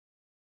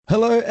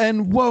Hello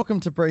and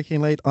welcome to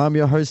Breaking Late. I'm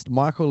your host,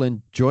 Michael,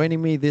 and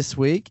joining me this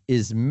week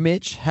is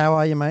Mitch. How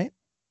are you, mate?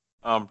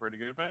 I'm pretty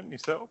good, man.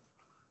 Yourself?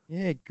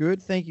 Yeah,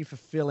 good. Thank you for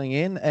filling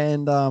in.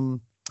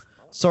 And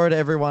sorry to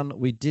everyone,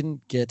 we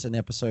didn't get an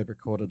episode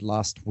recorded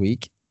last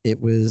week.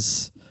 It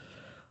was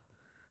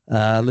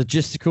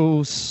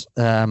logisticals.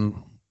 By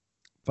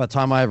the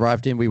time I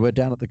arrived in, we were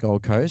down at the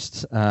Gold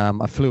Coast.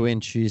 I flew in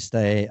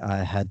Tuesday.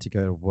 I had to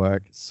go to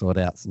work, sort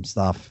out some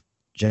stuff.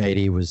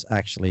 JD was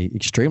actually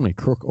extremely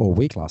crook all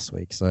week last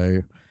week. So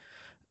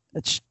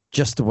it's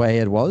just the way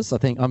it was. I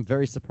think I'm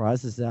very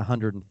surprised. This is our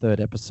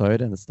 103rd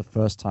episode, and it's the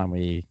first time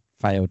we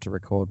failed to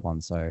record one.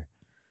 So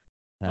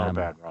Not a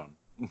bad run.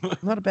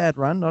 not a bad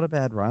run. Not a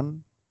bad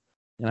run.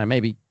 You know,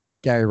 maybe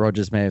Gary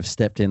Rogers may have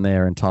stepped in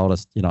there and told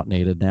us you're not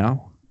needed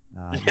now.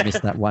 You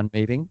missed that one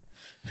meeting.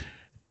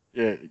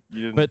 Yeah,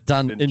 you But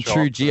done didn't in show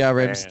true up to the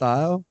GRM band.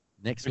 style.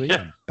 Next week,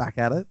 Yeah. I'm back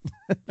at it.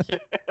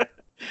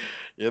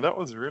 Yeah, that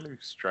was really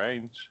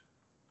strange.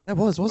 That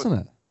was, wasn't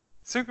it?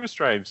 Super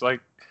strange.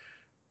 Like,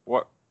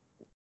 what?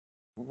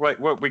 Wait,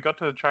 what? We got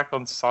to the track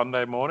on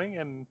Sunday morning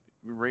and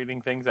reading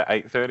things at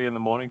 8:30 in the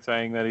morning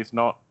saying that he's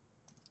not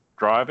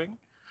driving.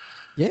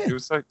 Yeah. It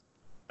was like,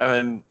 and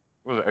then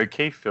was it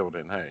O'Keefe filled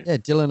in? Hey. Yeah,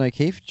 Dylan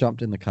O'Keefe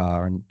jumped in the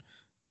car and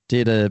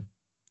did a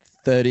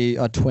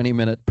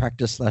 20-minute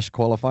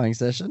practice/qualifying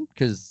session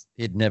because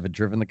he'd never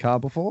driven the car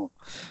before.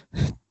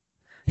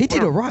 He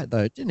did all right,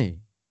 though, didn't he?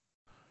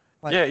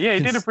 Like, Yeah, he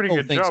did a pretty all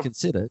good things job.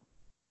 considered.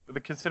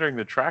 Considering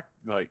the track,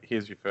 like,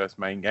 here's your first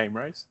main game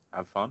race.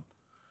 Have fun.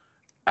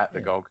 At the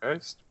Yeah. Gold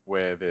Coast,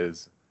 where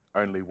there's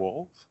only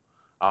walls.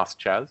 Ask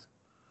Chaz.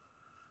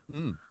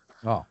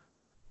 Oh,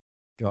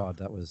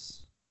 God, it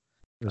was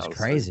That was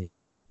crazy.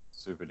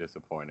 Super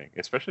disappointing,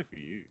 especially for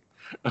you.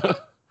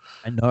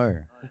 I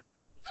know.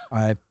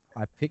 I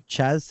picked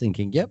Chaz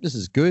thinking, yep, this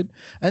is good.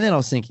 And then I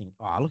was thinking,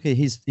 oh, look at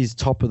he's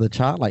top of the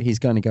chart. Like, he's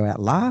going to go out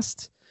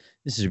last.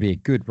 This should be a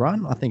good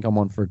run. I think I'm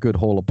on for a good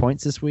haul of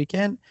points this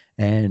weekend.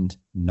 And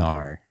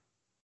no.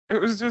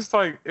 It was just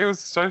like, it was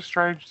so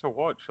strange to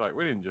watch. Like,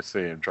 we didn't just see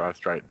him drive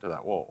straight into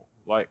that wall.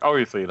 Like,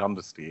 obviously it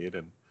understeered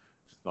and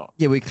it's not.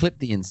 Yeah, we clipped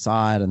the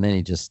inside and then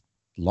he just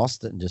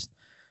lost it and just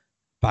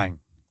bang.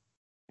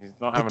 He's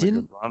not having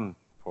a good run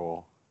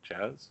for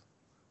Chaz.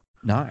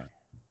 No.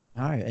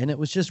 And it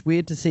was just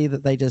weird to see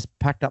that they just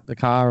packed up the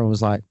car and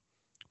was like,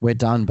 we're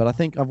done. But I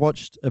think I've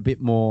watched a bit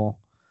more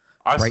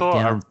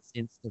breakdowns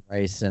since the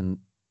race, and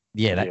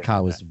that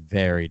car was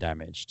very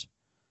damaged.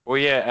 Well,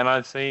 yeah, and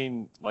I've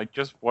seen, like,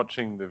 just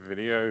watching the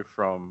video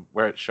from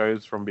where it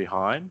shows from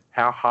behind,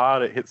 how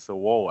hard it hits the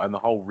wall, and the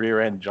whole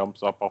rear end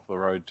jumps up off the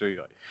road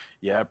too. Like,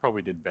 yeah, it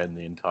probably did bend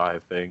the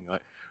entire thing.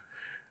 Like,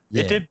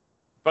 it did,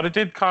 but it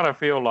did kind of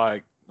feel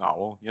like, oh,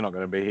 well, you're not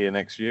going to be here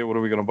next year. What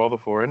are we going to bother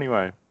for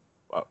anyway?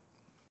 But...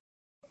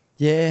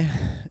 Yeah,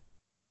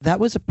 that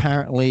was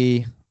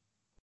apparently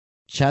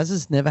Chaz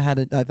has never had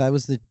it. That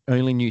was the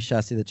only new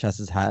chassis that Chaz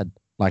has had.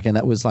 Like, and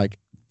that was like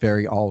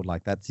very old.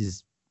 Like, that's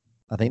his.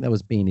 I think that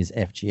was being his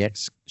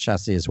FGX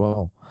chassis as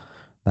well.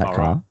 That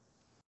car. Right.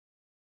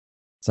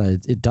 So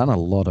it done a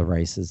lot of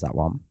races, that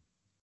one.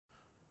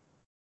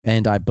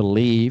 And I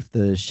believe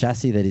the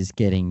chassis that is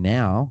getting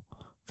now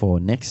for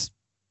this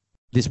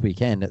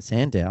weekend at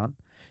Sandown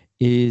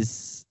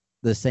is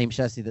the same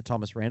chassis that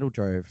Thomas Randall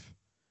drove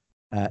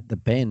at the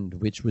Bend,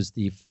 which was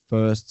the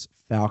first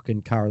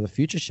Falcon Car of the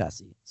Future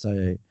chassis.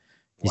 So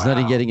he's not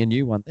even getting a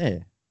new one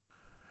there.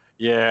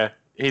 Yeah,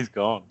 he's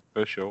gone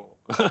for sure.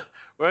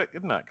 Well,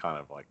 isn't that kind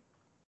of like,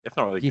 it's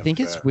not really. Do you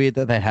think it's weird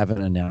that they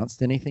haven't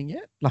announced anything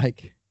yet?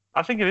 Like,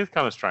 I think it is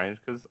kind of strange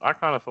because I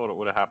kind of thought it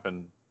would have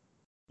happened,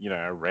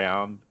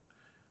 around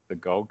the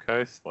Gold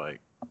Coast. Like,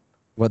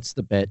 what's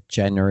the bet?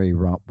 January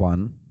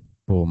 1.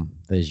 Boom.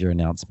 There's your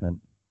announcement.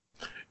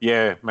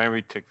 Yeah,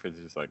 maybe Tickford's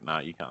just like, nah,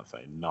 you can't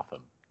say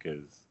nothing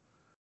because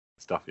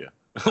stuff you.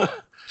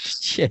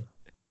 Yeah.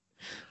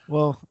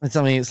 Well, it's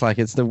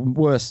the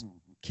worst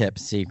kept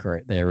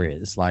secret there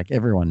is. Like,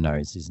 everyone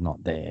knows he's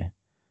not there.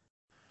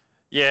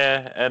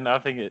 Yeah, and I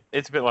think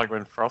it's a bit like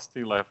when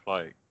Frosty left.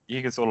 Like,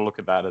 you can sort of look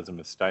at that as a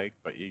mistake,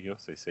 but you can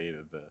also see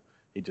that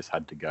he just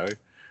had to go.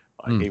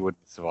 Like, he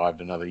wouldn't have survived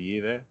another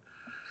year there.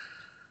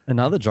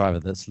 Another driver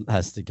that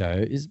has to go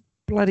is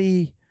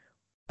bloody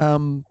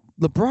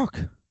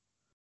LeBrock.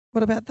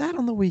 What about that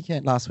on the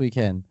weekend? Last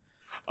weekend?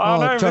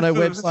 No, Jono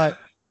Webb's like,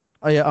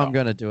 oh yeah, I'm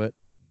going to do it.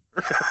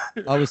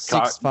 I was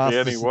sixth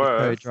fastest in the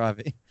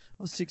co-driving.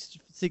 I was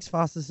six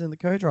fastest in the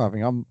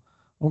co-driving. I'm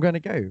going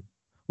to go.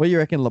 What do you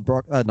reckon,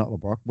 LeBrock? Not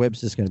LeBrock. Webb's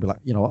just going to be like,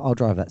 you know what? I'll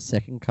drive that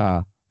second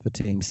car for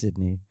Team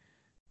Sydney.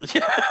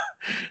 Yeah,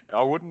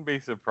 I wouldn't be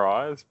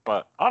surprised,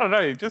 but I don't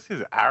know. Just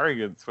his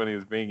arrogance when he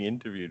was being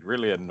interviewed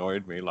really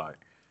annoyed me. Like,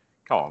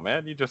 come on,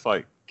 man, you just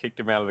like kicked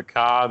him out of the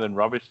car and then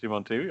rubbished him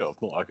on TV.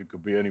 It's not like it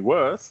could be any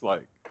worse.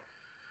 Like,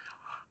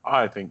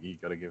 I think you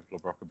got to give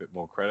LeBrock a bit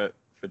more credit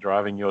for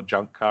driving your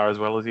junk car as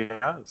well as he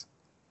has.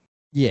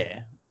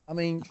 Yeah, I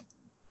mean,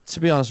 to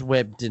be honest,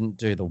 Webb didn't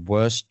do the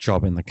worst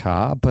job in the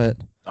car, but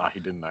no,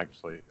 he didn't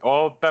actually.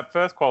 Oh, that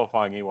first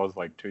qualifying, he was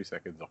like 2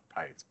 seconds off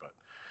pace, but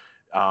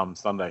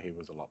Sunday he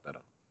was a lot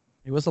better.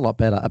 He was a lot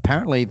better.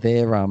 Apparently,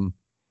 they're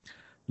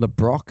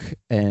LeBrock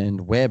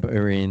and Webb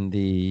are in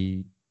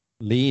the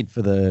lead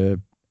for the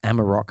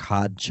Amarok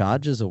Hard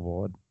Chargers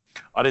Award,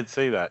 I did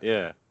see that.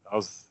 Yeah, I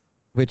was.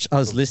 which I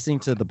was listening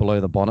to the Below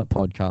the Bonnet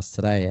podcast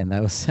today, and they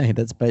were saying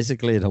that's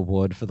basically an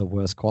award for the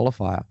worst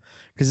qualifier.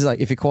 Because it's like,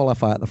 if you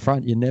qualify at the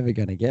front, you're never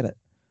going to get it.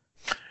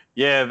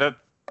 Yeah,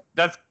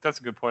 that's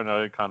a good point.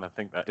 I kind of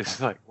think that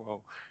it's like,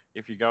 well,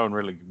 if you're going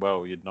really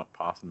well, you're not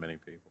passing many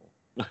people.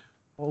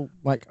 Well,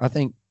 like, I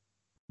think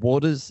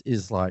Waters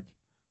is like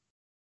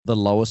the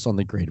lowest on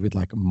the grid with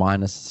like a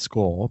minus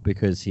score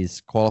because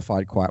he's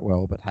qualified quite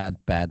well but had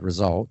bad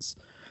results.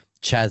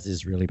 Chaz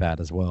is really bad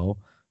as well.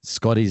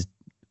 Scotty's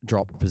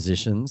dropped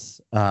positions.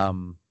 I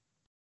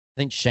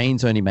think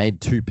Shane's only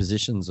made 2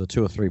 positions or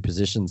 2 or 3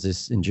 positions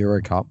this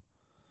Enduro Cup.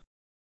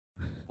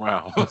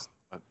 Wow.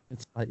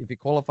 It's like, if you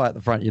qualify at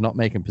the front, you're not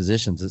making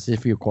positions. It's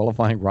if you're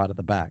qualifying right at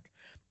the back,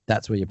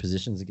 that's where your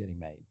positions are getting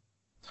made.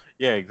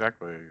 Yeah,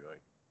 exactly.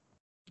 Like,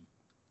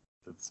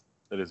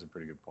 that is a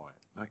pretty good point.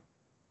 Like,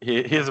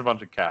 here's a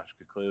bunch of cash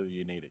because clearly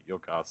you need it. Your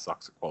car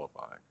sucks at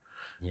qualifying.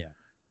 Yeah.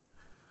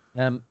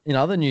 In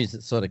other news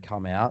that's sort of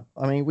come out,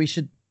 I mean, we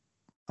should.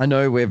 I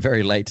know we're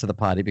very late to the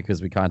party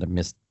because we kind of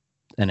missed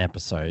an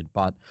episode,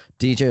 but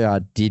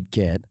DJR did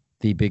get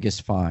the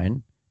biggest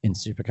fine in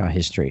supercar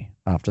history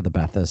after the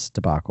Bathurst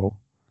debacle.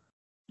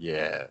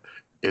 Yeah.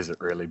 Is it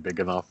really big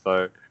enough,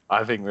 though?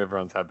 I think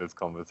everyone's had this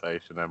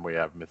conversation and we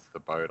have missed the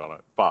boat on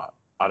it, but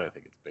I don't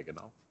think it's big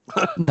enough.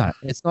 No,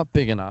 it's not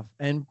big enough.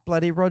 And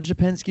bloody Roger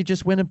Penske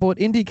just went and bought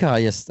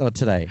IndyCar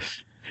today.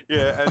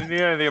 Yeah, and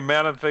the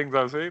amount of things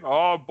I've seen.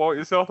 Oh, bought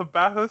yourself a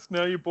Bathurst,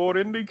 now you bought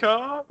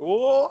IndyCar.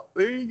 Oh,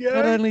 there you go.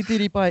 Not only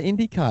did he buy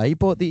IndyCar, he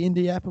bought the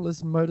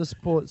Indianapolis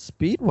Motorsport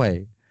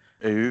Speedway.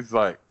 He's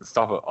like,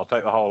 stop it, I'll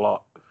take the whole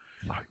lot.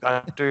 Like,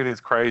 that dude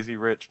is crazy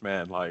rich,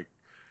 man. Like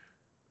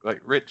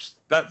rich,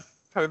 that's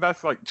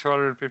like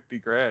 250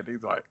 grand.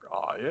 He's like,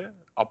 oh yeah,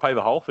 I'll pay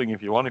the whole thing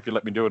if you want, if you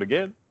let me do it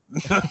again.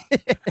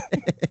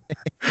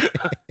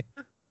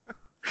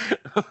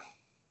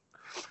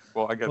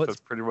 Well, I guess that's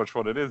pretty much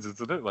what it is,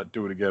 isn't it? Like,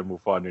 do it again, we'll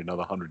find you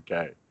another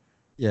 100K.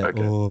 Yeah.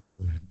 Okay. Oh,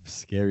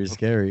 scary.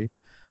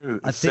 I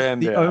think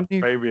Sand the out, only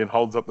baby, and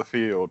holds up the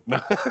field.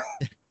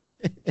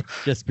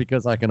 just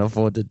because I can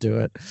afford to do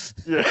it.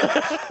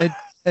 Yeah.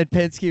 And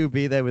Penske will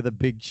be there with a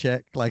big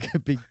check, like a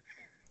big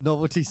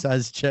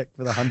novelty-sized check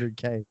for the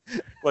 100K.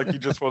 Like you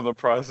just won the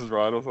Price is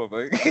Right or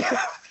something.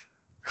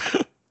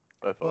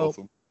 That's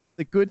awesome.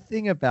 The good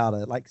thing about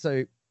it, like,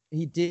 so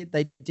they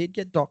did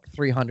get Doc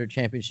 300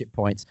 championship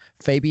points.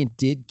 Fabian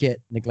did get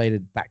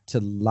neglected back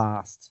to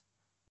last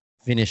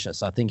finisher.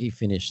 So I think he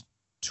finished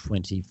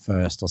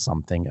 21st or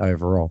something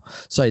overall.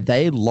 So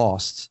they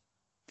lost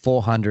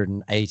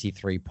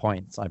 483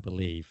 points, I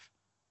believe,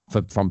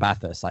 from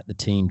Bathurst, like the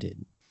team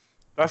did.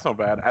 That's not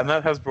bad, and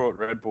that has brought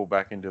Red Bull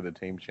back into the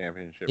team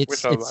championship.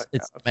 It's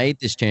made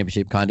this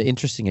championship kind of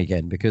interesting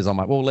again because I'm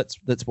like, well, let's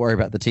worry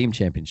about the team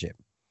championship.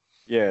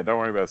 Yeah, don't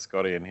worry about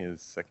Scotty and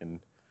his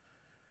second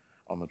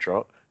on the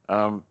trot.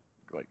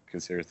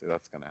 Because seriously,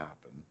 that's going to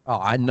happen. Oh,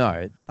 I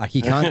know. Like,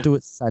 he can't do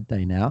it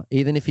Saturday now.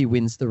 Even if he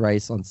wins the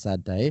race on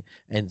Saturday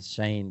and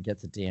Shane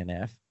gets a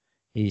DNF,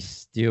 he's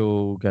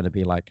still going to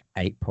be like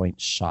 8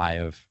 points shy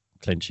of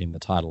clinching the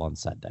title on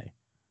Saturday.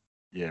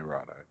 Yeah,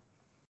 righto.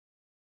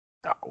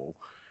 Oh.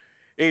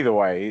 Either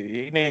way,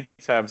 he needs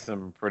to have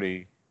some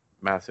pretty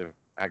massive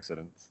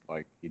accidents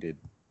like he did.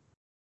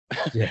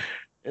 Yeah.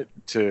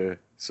 To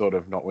sort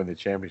of not win the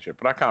championship.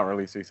 But I can't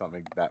really see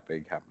something that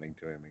big happening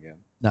to him again.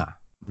 No,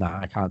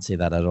 I can't see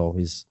that at all.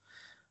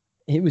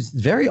 It was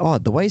very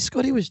odd. The way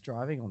Scotty was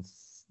driving on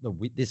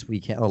this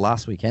weekend, or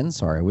last weekend,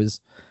 sorry,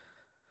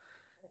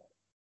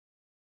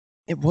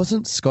 it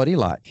wasn't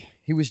Scotty-like.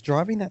 He was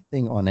driving that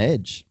thing on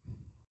edge.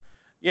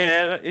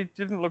 Yeah, it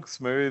didn't look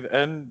smooth.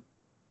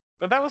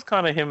 But that was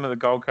kind of him at the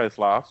Gold Coast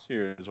last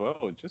year as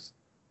well. Just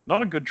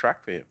not a good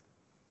track for him.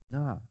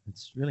 No,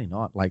 it's really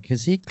not. Like,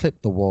 because he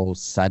clipped the wall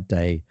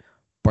Saturday,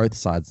 both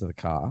sides of the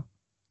car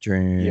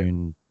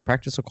during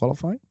practice or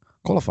qualifying?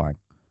 Qualifying.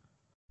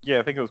 Yeah,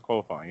 I think it was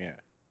qualifying, yeah.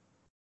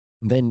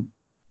 And then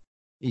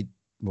he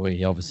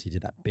obviously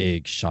did that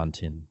big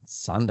shunt in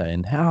Sunday.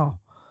 And how,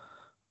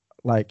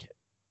 like,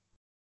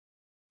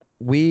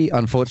 we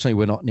unfortunately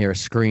were not near a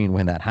screen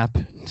when that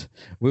happened.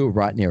 We were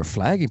right near a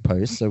flagging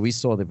post, so we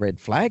saw the red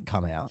flag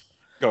come out.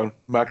 Going,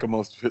 Macca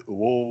must have hit the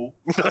wall.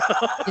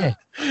 Yeah.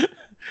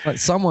 Like,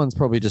 someone's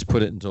probably just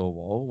put it into a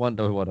wall,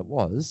 wonder what it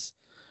was.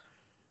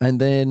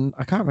 And then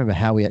I can't remember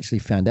how we actually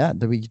found out.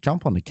 Did we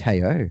jump on the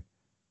KO?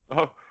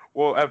 Oh,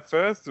 well, at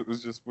first it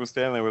was just, we're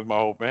standing there with my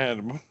old man.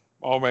 And my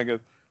old man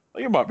goes,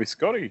 well, you might be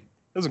Scotty.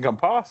 Doesn't come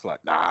past.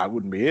 Like, nah, it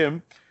wouldn't be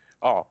him.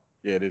 Oh,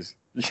 yeah, it is.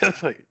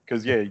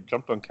 Because, he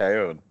jumped on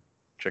KO and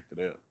checked it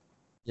out.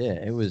 Yeah,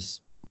 it was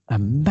a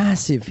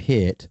massive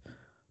hit.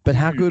 But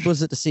how good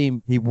was it to see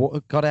him? He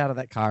got out of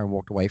that car and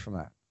walked away from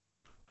that.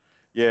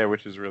 Yeah,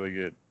 which is really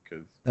good.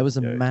 That was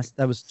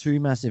that was 2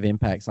 massive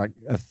impacts, like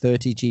a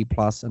 30G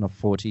plus and a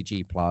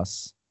 40G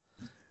plus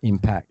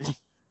impact.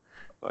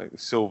 Like, the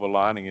silver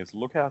lining is,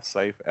 look how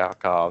safe our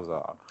cars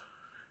are.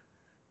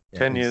 Yeah,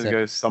 10 years except-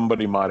 ago,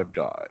 somebody might have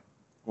died.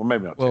 Well,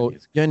 maybe not 10 Well,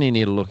 years ago. you only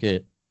need to look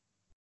at,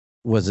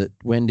 was it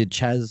when did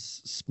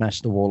Chaz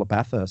smash the wall at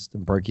Bathurst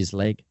and broke his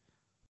leg?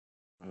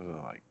 It was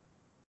like,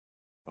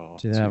 oh,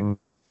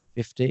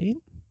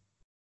 2015?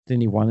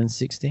 Didn't he won in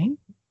 16?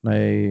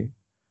 No,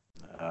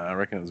 I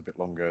reckon it was a bit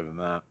longer than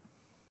that.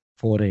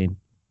 14.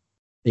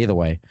 Either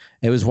way,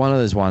 it was one of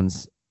those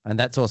ones. And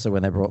that's also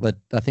when they brought that.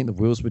 I think the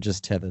wheels were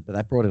just tethered, but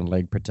that brought in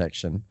leg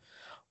protection.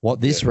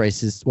 What this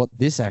race is, what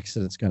this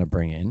accident's going to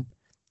bring in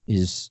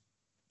is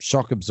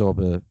shock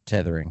absorber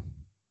tethering.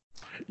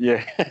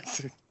 Yeah.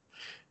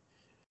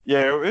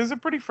 Yeah, it was a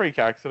pretty freak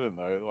accident,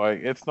 though. Like,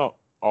 it's not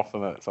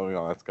often that something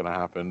like that's going to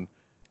happen.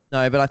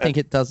 No, but I think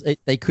it does.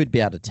 They could be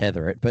able to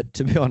tether it, but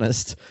to be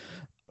honest,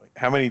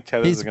 How many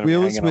tethers are going to be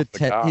hanging off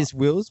the car? his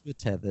wheels were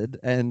tethered,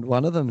 and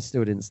one of them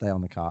still didn't stay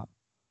on the car.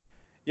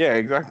 Yeah,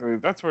 exactly.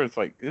 That's where it's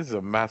like, this is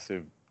a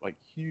massive,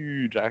 like,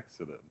 huge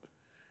accident.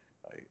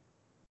 Like,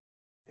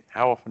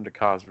 how often do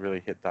cars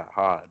really hit that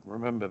hard?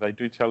 Remember, they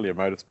do tell you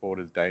motorsport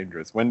is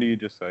dangerous. When do you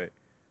just say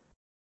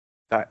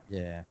that?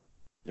 Yeah.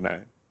 You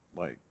know,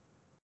 like,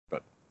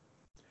 but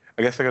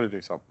I guess I got to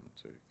do something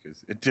too,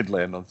 because it did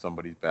land on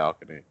somebody's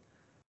balcony.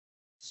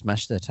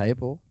 Smashed their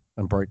table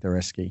and broke their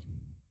esky.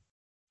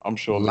 I'm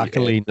sure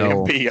Luckily, the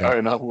Airbnb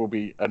owner will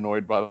be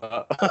annoyed by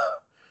that.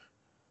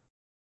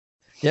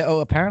 Yeah,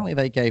 apparently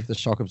they gave the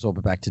shock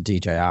absorber back to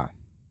DJR.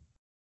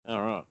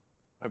 All right.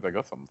 Hope they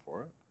got something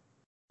for it.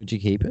 Would you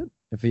keep it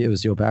if it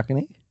was your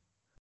balcony?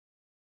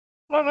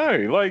 I don't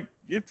know. Like,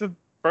 it's a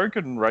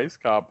broken race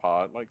car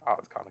part. Like, oh,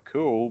 it's kind of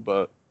cool,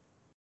 but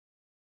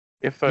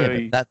if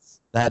they... Yeah, but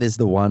that is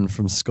the one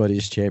from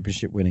Scottish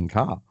Championship winning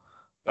car.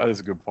 That is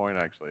a good point,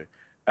 actually.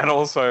 And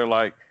also,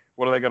 like,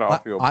 what are they going to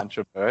offer you? A bunch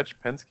of merch?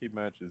 Penske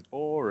merch is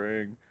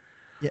boring.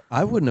 Yeah,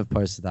 I wouldn't have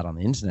posted that on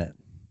the internet.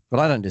 But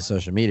I don't do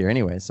social media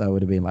anyway, so I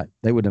would have been like,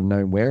 they would have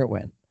known where it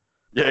went.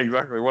 Yeah,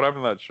 exactly. What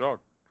happened to that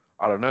shock?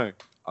 I don't know.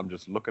 I'm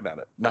just looking at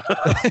it. No.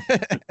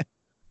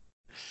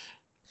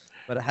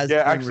 But it has.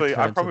 Yeah, actually,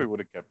 I probably would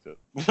have kept it.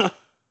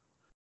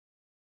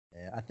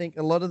 Yeah, I think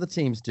a lot of the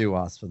teams do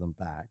ask for them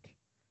back.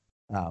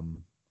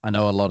 I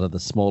know a lot of the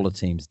smaller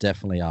teams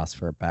definitely ask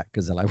for it back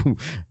because they're like,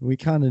 we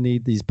kind of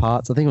need these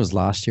parts. I think it was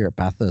last year at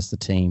Bathurst, the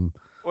team.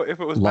 Well,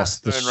 if it was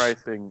Stern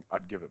Racing,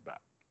 I'd give it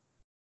back.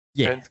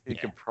 Yeah, Penske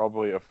could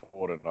probably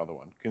afford another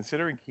one,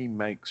 considering he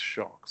makes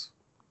shocks.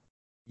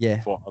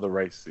 Yeah, for other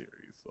race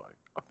series, like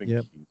I think he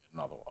needs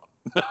another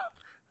one.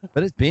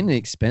 But it's been an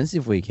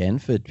expensive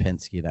weekend for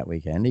Penske that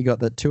weekend. He got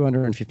the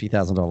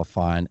 $250,000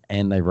 fine,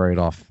 and they wrote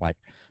off like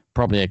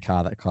probably a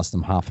car that cost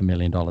them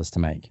 $500,000 to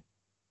make.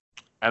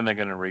 And they're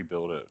going to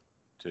rebuild it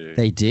too.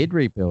 They did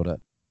rebuild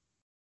it.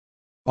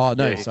 Oh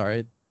no,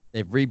 sorry,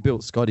 they've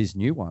rebuilt Scotty's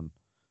new one.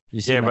 You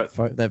seen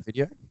that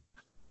video?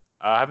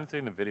 I haven't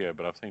seen the video,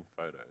 but I've seen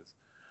photos.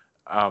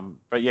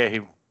 But yeah,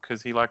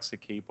 because he likes to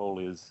keep all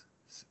his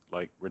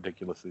like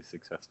ridiculously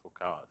successful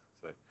cars.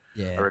 So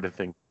yeah, I read a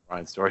thing.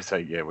 Ryan Story say,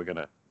 yeah, we're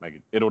gonna make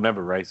it. It'll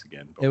never race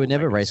again. It would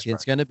never race again.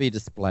 It's going to be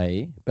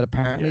display, but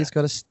apparently it's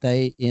got to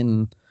stay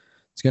in.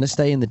 It's going to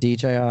stay in the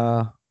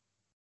DJR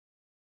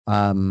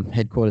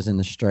headquarters in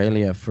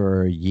Australia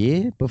for a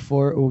year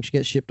before it will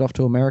get shipped off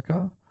to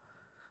America.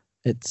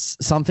 It's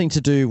something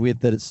to do with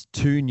that it's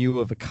too new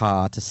of a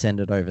car to send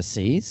it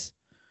overseas.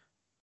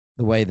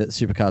 The way that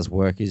supercars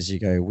work is you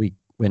go,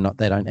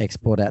 they don't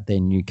export out their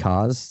new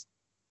cars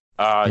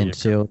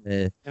until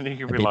they're. And it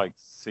can be like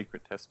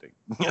secret testing.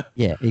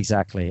 Yeah,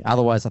 exactly.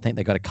 Otherwise, I think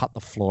they've got to cut the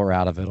floor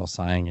out of it or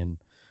something. And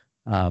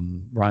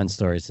Ryan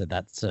Story said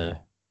that's a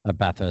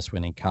Bathurst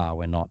winning car.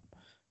 We're not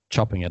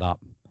chopping it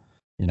up.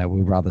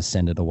 We'd rather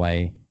send it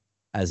away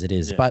as it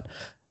is. Yeah. But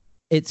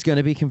it's going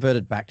to be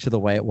converted back to the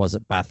way it was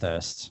at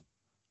Bathurst,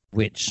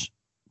 which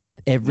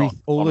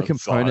all the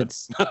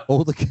components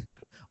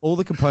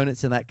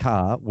in that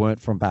car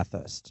weren't from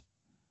Bathurst.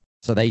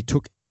 So they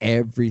took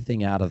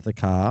everything out of the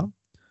car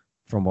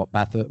from what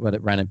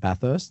it ran at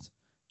Bathurst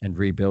and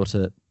rebuilt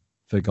it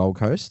for Gold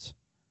Coast.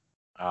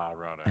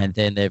 Right. And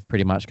then they're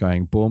pretty much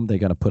going, boom, they're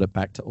going to put it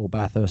back to all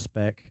Bathurst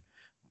spec,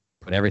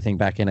 put everything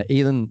back in it.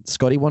 Even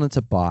Scotty wanted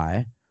to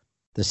buy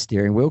the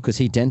steering wheel because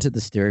he dented the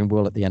steering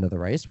wheel at the end of the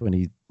race when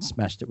he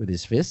smashed it with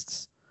his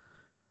fists.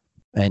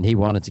 And he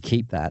wanted to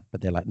keep that, but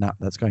they're like, no,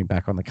 that's going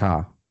back on the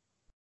car.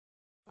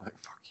 Like,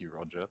 fuck you,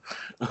 Roger.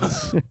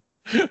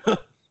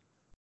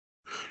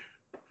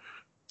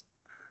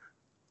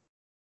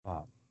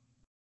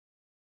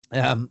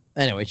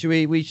 Anyway, do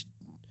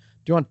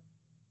you want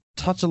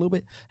to touch a little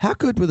bit? How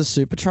good were the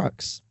super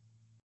trucks?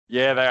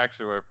 Yeah, they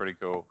actually were pretty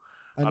cool.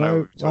 I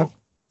know I've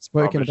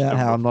spoken about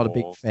how I'm not a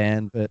big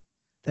fan, but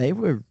they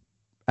were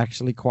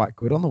actually quite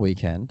good on the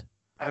weekend.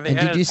 And the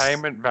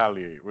entertainment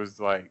value was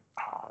like,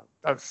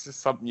 that's just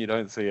something you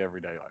don't see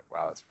every day. Like,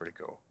 wow, that's pretty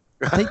cool.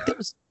 I think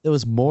there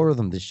was more of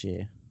them this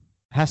year.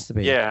 Has to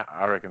be. Yeah,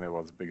 I reckon there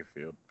was a bigger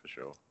field for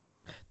sure.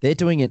 They're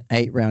doing an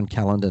 8-round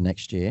calendar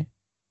next year.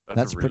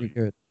 That's pretty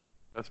good.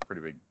 That's a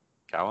pretty big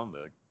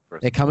calendar.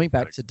 They're coming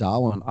back to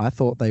Darwin. I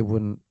thought they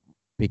wouldn't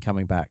be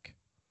coming back.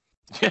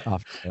 Yeah.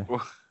 After.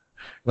 Well,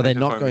 they're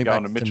not going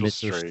back to Mitchell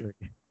Street.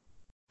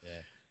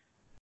 Yeah.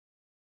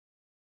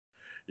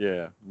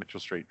 Yeah, Mitchell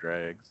Street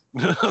drags.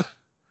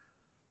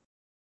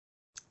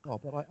 Oh,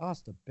 but I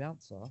asked a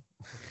bouncer.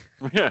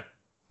 Yeah.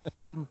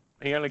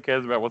 He only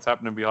cares about what's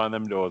happening behind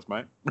them doors,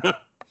 mate.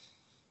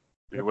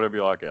 Do whatever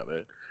you like out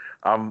there.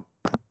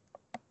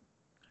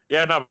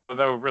 Yeah, no, but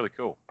they were really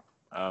cool.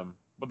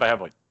 But they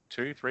have like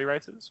 2-3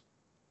 races.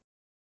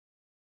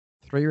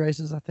 3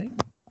 races, I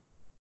think.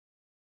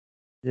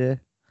 Yeah.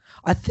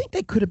 I think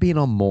they could have been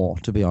on more,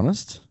 to be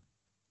honest.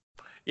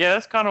 Yeah,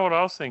 that's kind of what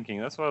I was thinking.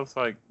 That's why I was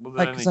like, was it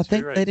Like, only because I 2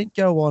 think races? they didn't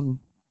go on.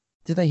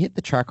 Did they hit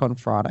the track on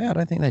Friday? I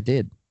don't think they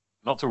did.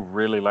 Not till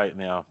really late in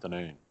the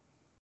afternoon.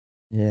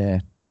 Yeah.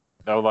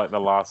 They were like the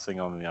last thing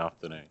on in the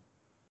afternoon.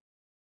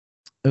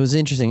 It was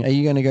interesting. Are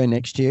you going to go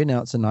next year?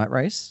 Now it's a night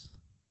race.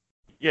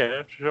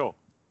 Yeah, for sure.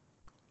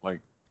 Like,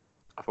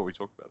 I thought we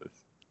talked about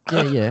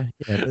this. Yeah.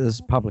 But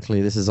this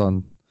publicly, this is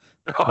on.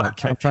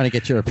 Like, I'm trying to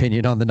get your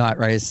opinion on the night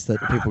race that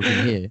people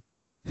can hear.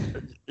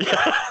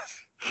 Yeah.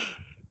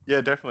 Yeah,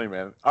 definitely,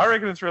 man. I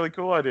reckon it's a really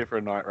cool idea for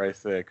a night race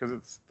there because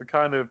it's the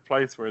kind of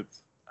place where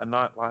it's a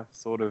nightlife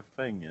sort of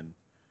thing. And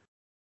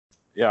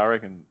yeah, I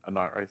reckon a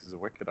night race is a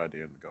wicked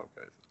idea in the Gold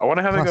Coast. I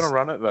wonder how they're going to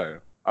run it, though.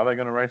 Are they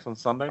going to race on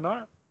Sunday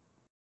night?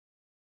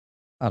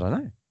 I don't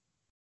know.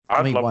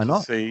 I'd love why to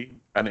not? see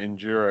an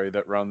enduro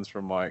that runs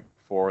from like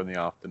 4 in the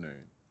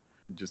afternoon.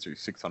 Just do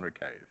 600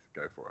 Ks.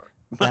 Go for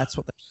it. That's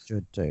what they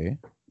should do.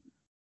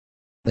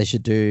 They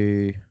should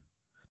do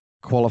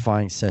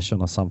qualifying session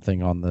or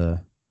something on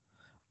the.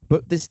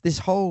 But this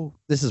is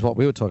what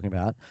we were talking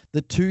about.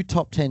 The 2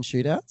 top 10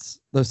 shootouts,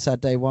 the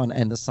Saturday one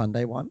and the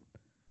Sunday one.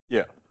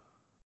 Yeah.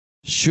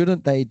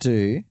 Shouldn't they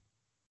do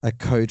a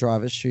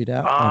co-driver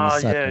shootout on the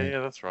Saturday? Yeah,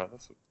 that's right.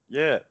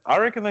 Yeah, I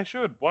reckon they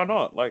should. Why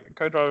not? Like a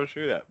co-driver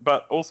shootout.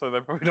 But also, they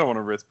probably don't want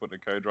to risk putting a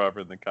co-driver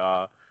in the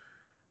car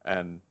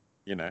and,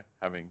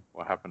 having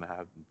what happened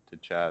to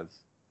Chaz.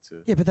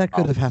 Yeah, but that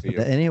could have happened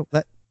to any.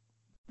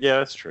 Yeah,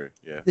 that's true.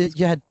 Yeah.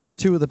 You had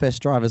 2 of the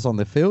best drivers on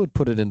the field,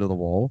 put it into the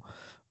wall.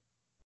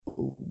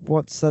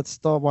 What's that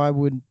stop? Why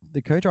would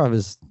the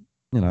co-drivers,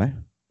 I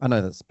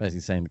know that's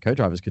basically saying the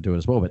co-drivers could do it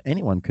as well, but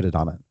anyone could have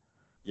done it.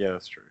 Yeah,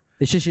 that's true.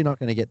 It's just you're not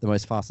going to get the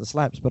most fastest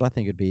laps, but I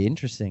think it'd be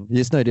interesting.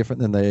 It's no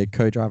different than the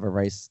co-driver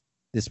race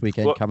this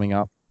weekend coming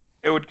up.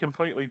 It would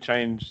completely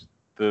change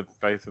the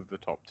face of the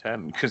top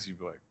 10 because you'd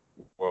be like,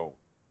 well,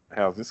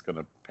 how's this going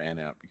to pan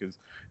out? Because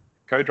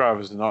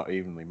co-drivers are not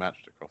evenly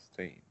matched across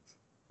teams.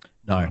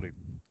 No. Not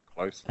even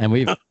close. And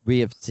we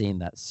have seen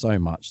that so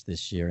much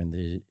this year in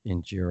the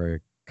Enduro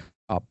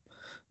Cup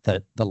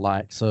that the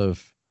likes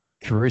of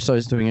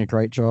Caruso's doing a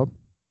great job.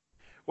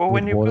 Well,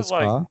 when you've got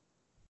like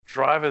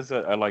drivers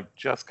that are like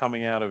just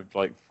coming out of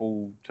like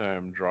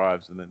full-term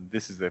drives and then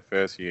this is their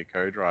first year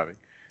co-driving,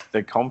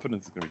 their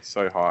confidence is going to be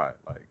so high.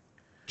 Like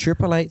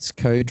Triple 8's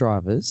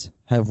co-drivers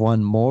have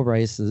won more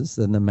races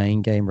than the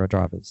main game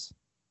drivers.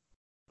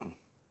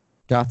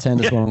 Garth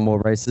Tander's won more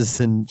races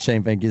than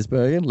Shane Van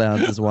Gisbergen.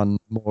 Lowndes has won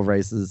more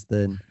races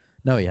than...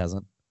 No, he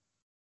hasn't.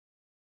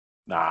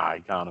 Nah,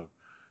 he can't have.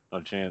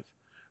 Not a chance.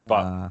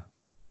 But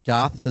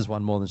Garth has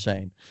won more than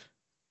Shane.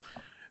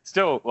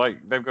 Still,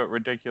 like, they've got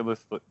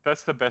ridiculous...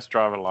 That's the best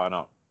driver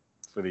lineup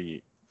for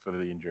the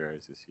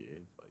Enduros this year.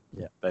 Like,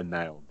 yeah. They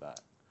nailed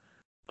that.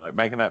 Like,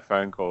 making that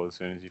phone call as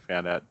soon as you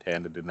found out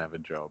Tander didn't have a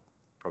job,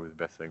 probably the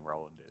best thing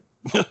Roland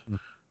did.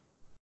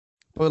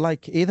 But,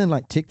 like, even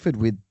like Tickford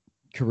with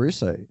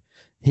Caruso,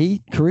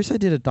 Caruso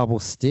did a double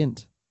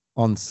stint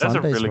on Sunday's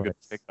That's a really race.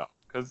 good pickup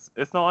because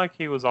it's not like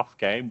he was off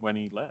game when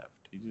he left.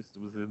 He just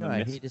was in the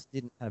Nissan. He just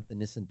didn't have the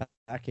Nissan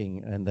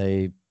backing, and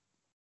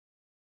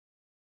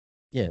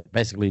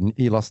basically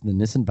he lost the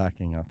Nissan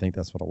backing. I think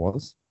that's what it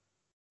was.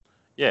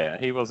 Yeah,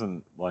 he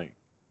wasn't he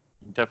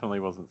definitely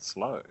wasn't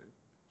slow.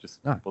 Just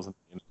wasn't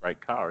in a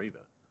great car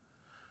either.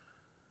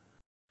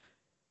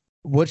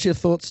 What's your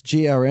thoughts?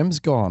 GRM's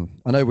gone.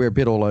 I know we're a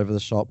bit all over the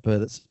shop,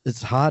 but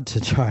it's hard to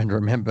try and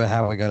remember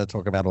how we're going to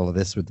talk about all of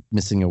this with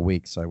missing a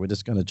week. So we're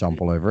just going to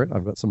jump all over it.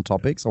 I've got some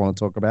topics I want to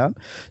talk about.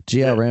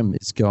 GRM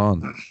is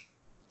gone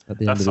at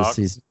the end of the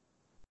season.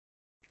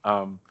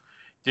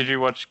 Did you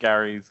watch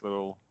Gary's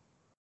little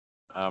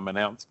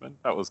announcement?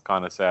 That was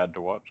kind of sad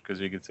to watch because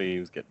you could see he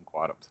was getting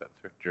quite upset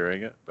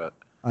during it. But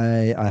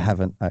I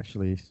haven't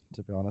actually,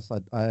 to be honest.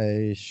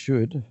 I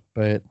should,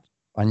 but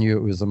I knew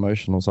it was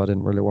emotional, so I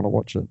didn't really want to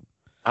watch it.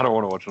 I don't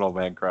want to watch an old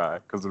man cry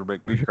because it'll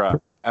make me cry,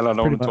 and I don't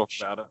want to talk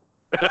about it.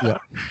 Yeah.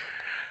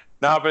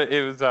 No, but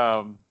it was.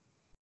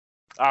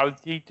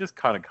 He just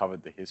kind of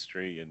covered the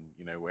history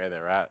and where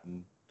they're at,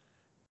 and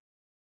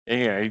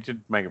he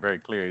did make it very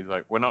clear. He's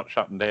like, we're not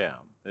shutting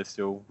down. They're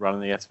still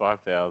running the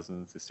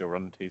S5000s. They're still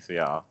running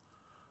TCR.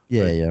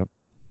 Yeah.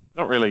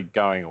 Not really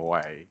going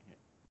away.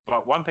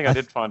 But one thing I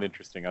did find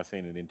interesting, I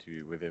seen an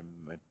interview with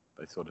him.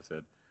 They sort of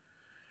said,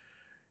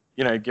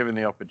 given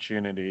the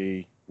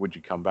opportunity, would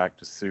you come back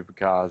to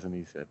supercars? And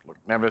he said, look,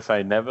 never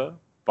say never,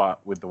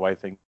 but with the way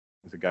things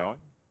are going,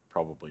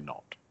 probably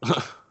not.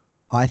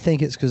 I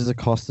think it's because the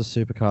cost of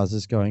supercars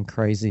is going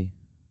crazy.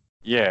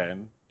 Yeah,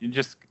 and you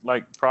just,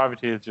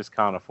 privateers just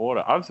can't afford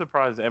it. I'm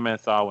surprised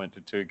MSR went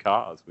to 2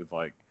 cars with,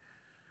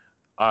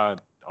 I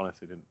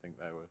honestly didn't think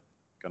they were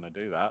going to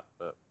do that,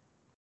 but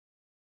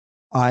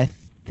I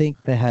think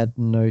they had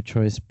no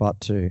choice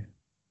but to.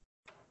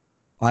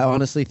 I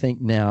honestly think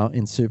now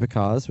in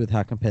supercars, with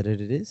how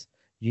competitive it is,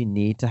 you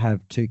need to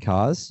have two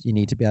cars. You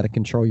need to be able to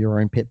control your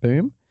own pit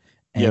boom,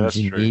 yeah, and that's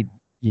true.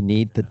 you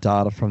need the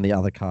data from the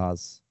other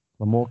cars.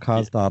 The more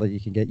cars data you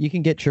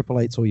can get Triple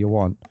Eights all you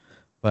want,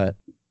 but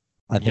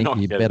I You're think not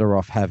you're getting better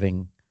off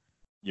having.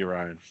 your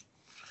own.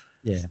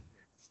 Yeah.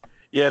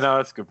 Yeah, no,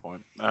 that's a good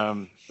point.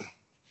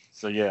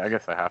 So yeah, I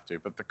guess they have to,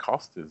 but the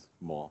cost is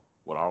more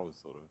what I was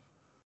sort of.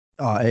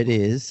 Oh, it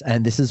is,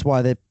 and this is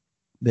why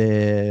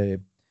they're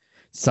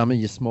some of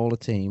your smaller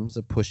teams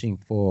are pushing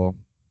for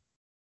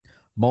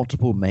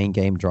multiple main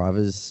game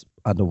drivers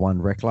under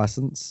one rec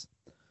license.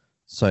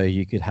 So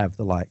you could have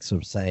the likes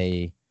of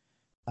say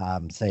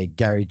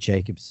Gary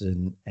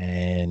Jacobson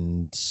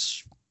and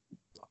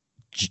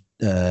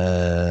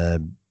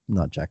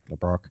not Jack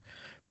LeBrock,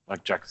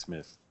 Like Jack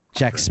Smith.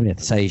 Jack Smith.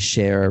 Say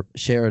share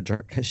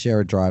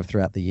a drive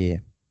throughout the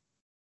year.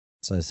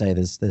 So say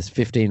there's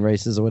 15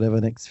 races or whatever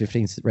next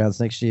 15 rounds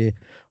next year.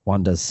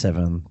 One does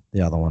 7,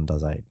 the other one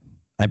does 8.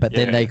 But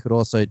then they could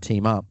also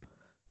team up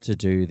to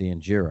do the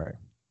enduro.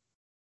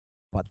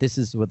 But this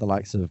is what the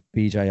likes of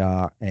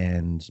BJR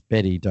and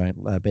Betty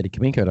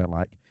Kaminko don't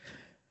like.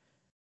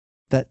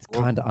 That's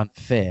kind of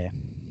unfair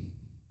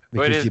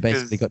because you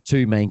basically got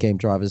two main game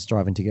drivers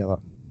driving together.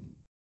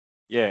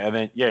 Yeah, and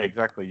then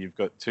exactly. You've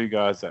got two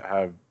guys that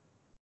have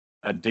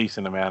a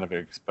decent amount of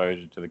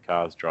exposure to the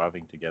cars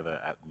driving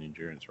together at an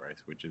endurance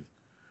race, which is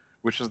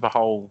the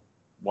whole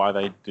why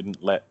they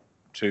didn't let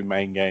two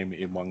main game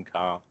in one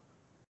car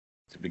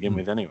to begin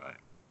with anyway.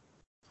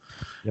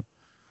 Yep.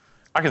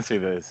 I can see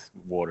there's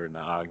water in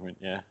that argument,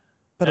 yeah.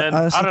 But and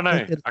I don't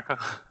know.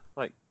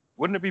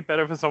 Wouldn't it be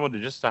better for someone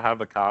to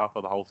have a car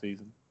for the whole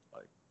season?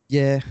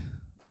 Yeah,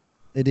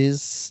 it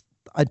is.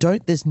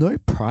 There's no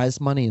prize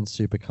money in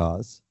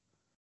supercars.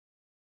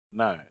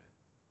 No.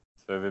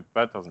 So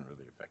that doesn't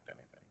really affect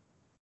anything.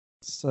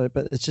 So,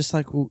 but it's just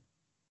like,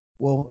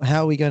 well,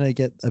 how are we going to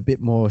get a bit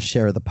more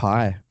share of the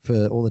pie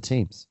for all the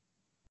teams?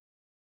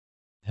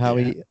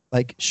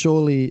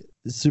 Surely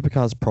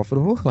supercars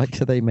profitable?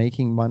 Like, are they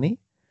making money?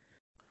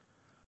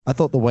 I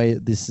thought the way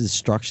this is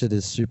structured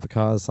is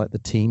supercars, like the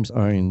teams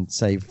own,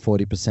 say,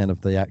 40%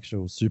 of the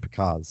actual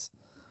supercars.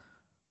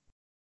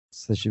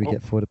 So should we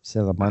get 40%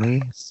 of the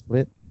money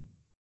split?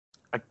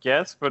 I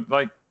guess, but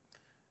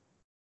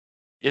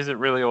is it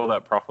really all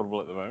that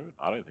profitable at the moment?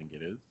 I don't think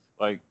it is.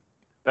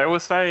 They were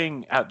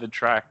saying at the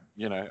track,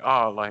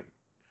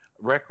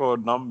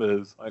 record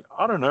numbers.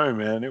 I don't know,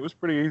 man. It was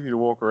pretty easy to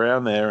walk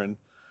around there, and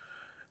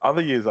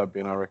other years I've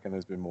been, I reckon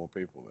there's been more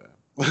people there.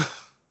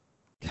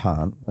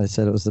 Can't. They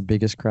said it was the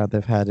biggest crowd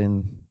they've had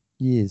in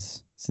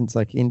years, since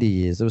Indy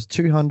years. There was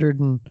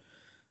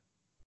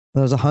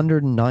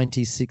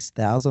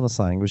 196,000 or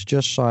something. It was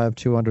just shy of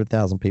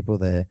 200,000 people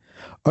there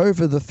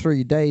over the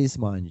 3 days,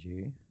 mind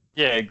you.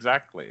 Yeah,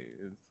 exactly.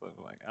 It's sort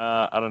of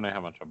I don't know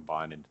how much I'm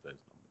buying into those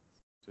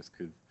numbers, just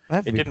because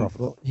it didn't.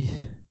 Profitable.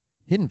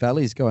 Hidden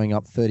Valley's going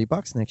up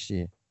 $30 next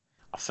year.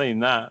 I've seen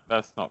that.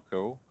 That's not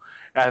cool.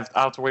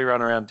 After we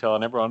run around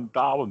telling everyone,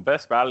 Darwin,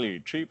 best value,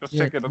 cheapest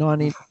ticket.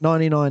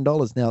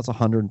 $99 now. It's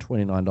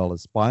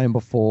 $129. Buy them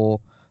before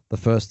the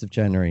 1st of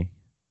January.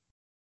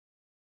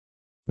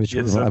 Which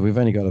we've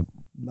only got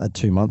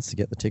 2 months to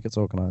get the tickets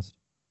organised.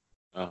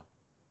 Oh,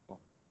 well,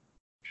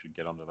 should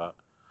get onto that.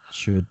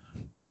 Should.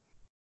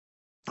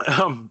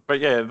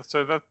 But yeah,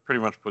 so that pretty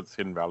much puts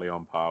Hidden Valley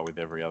on par with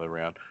every other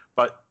round.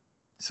 But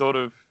sort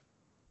of,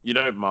 you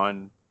don't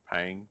mind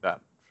paying that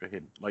for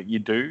Hidden, you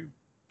do,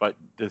 but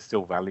there's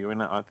still value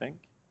in it, I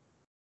think.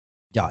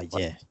 Yeah.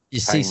 You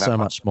see so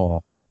much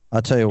more.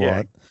 I'll tell you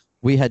what,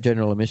 we had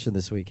general admission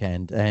this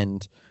weekend,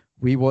 and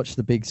we watched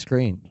the big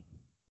screen.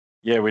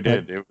 Yeah, we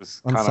did. It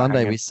was on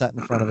Sunday. We sat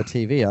in front of a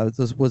TV.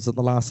 Was it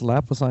the last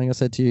lap or something? I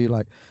said to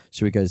you,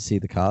 should we go see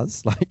the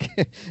cars?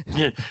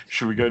 Yeah,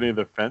 should we go near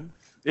the fence?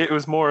 It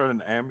was more of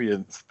an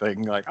ambience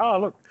thing. Oh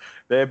look,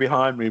 they're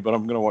behind me, but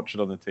I'm gonna watch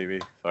it on the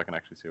TV so I can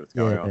actually see what's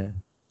going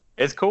on.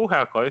 It's cool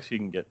how close you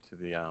can get to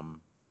the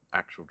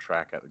actual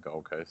track at the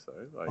Gold Coast,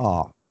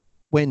 though.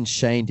 When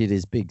Shane did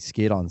his big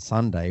skid on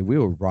Sunday, we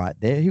were right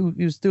there. He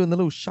was doing the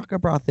little shaka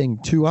bra thing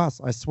to us.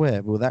 I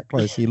swear, we were that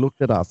close. He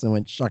looked at us and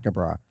went shaka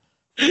bra.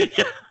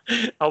 Yeah,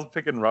 I was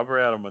picking rubber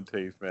out of my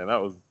teeth, man.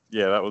 That was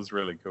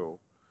really cool.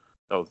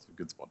 That was a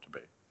good spot to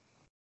be.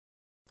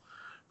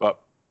 But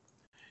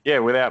yeah,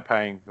 without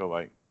paying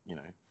for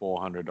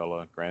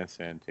 $400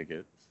 grandstand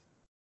tickets,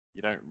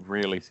 you don't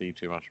really see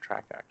too much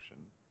track action.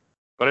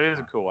 But it is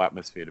a cool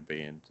atmosphere to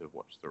be in to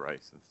watch the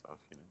race and stuff,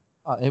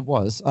 It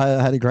was. I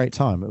had a great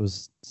time. It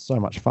was so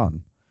much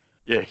fun.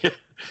 Yeah,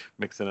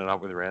 mixing it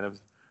up with randoms.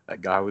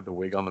 That guy with the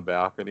wig on the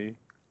balcony.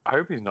 I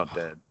hope he's not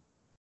dead.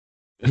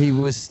 He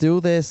was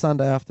still there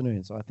Sunday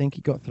afternoon, so I think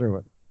he got through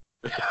it.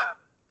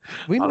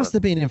 We must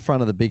have been in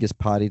front of the biggest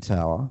party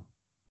tower.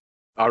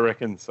 I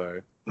reckon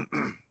so.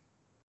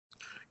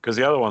 Because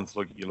the other ones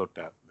you looked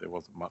at, there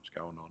wasn't much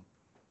going on.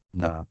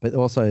 Nah, but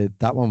also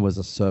that one was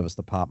a service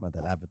department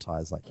that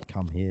advertised like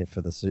come here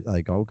for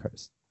the Gold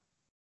Coast,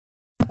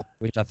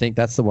 which I think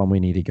that's the one we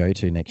need to go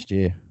to next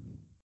year.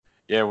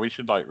 Yeah, we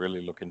should like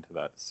really look into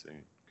that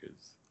soon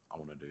because I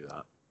want to do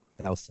that.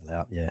 They'll sell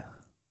out, yeah.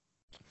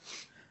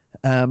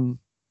 Um.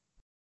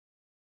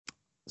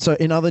 So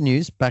in other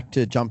news, back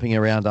to jumping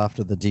around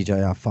after the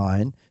DJR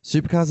fine,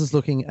 Supercars is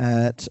looking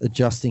at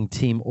adjusting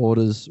team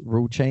orders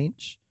rule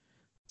change.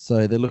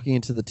 So they're looking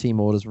into the team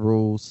orders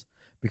rules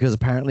because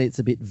apparently it's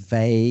a bit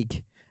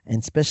vague,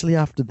 and especially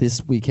after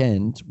this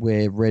weekend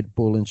where Red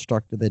Bull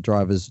instructed their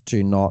drivers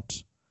do not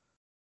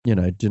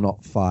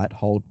fight,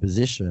 hold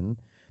position,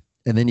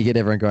 and then you get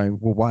everyone going,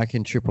 well, why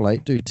can Triple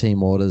Eight do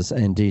team orders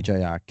and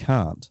DJR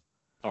can't?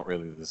 Not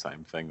really the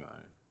same thing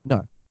though.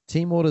 No,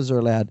 team orders are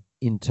allowed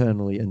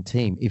internally in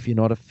team if you're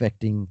not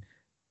affecting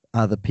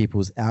other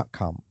people's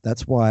outcome.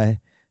 That's why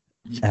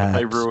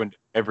they ruined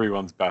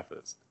everyone's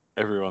Bathurst.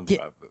 Everyone's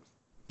Bathurst.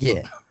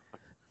 Yeah,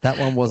 that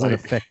one wasn't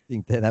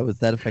affecting.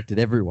 That affected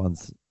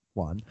everyone's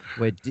one.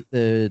 Where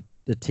the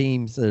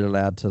teams are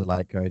allowed to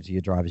like go to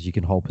your drivers. You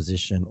can hold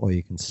position or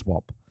you can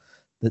swap.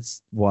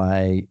 That's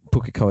why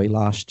Pukekohe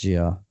last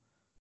year,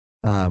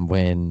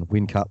 when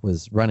Whincup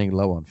was running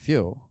low on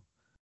fuel,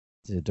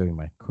 doing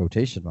my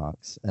quotation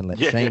marks, and let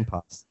Shane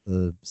pass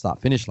the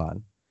start-finish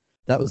line,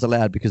 that was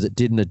allowed because it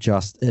didn't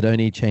adjust. It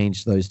only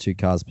changed those two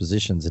cars'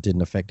 positions. It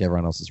didn't affect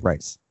everyone else's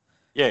race.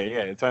 Yeah,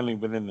 it's only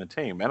within the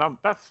team, and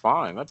that's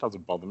fine. That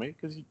doesn't bother me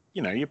because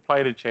you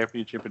played a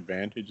championship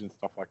advantage and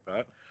stuff like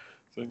that.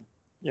 So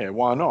yeah,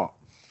 why not?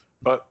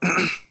 But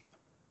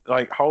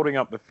like holding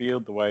up the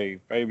field the way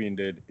Fabian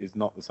did is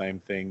not the same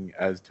thing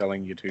as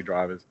telling your two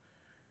drivers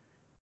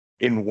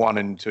in 1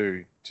 and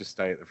 2 to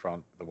stay at the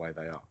front the way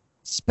they are.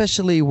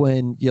 Especially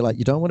when you're like,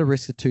 you don't want to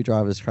risk the two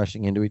drivers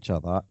crashing into each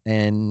other.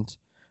 And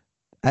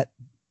at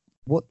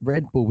what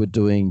Red Bull were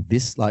doing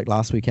this, like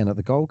last weekend at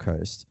the Gold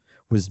Coast,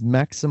 was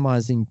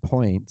maximizing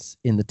points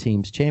in the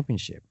team's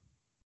championship.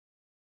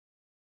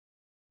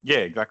 Yeah,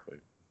 exactly.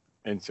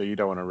 And so you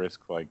don't want to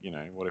risk, like,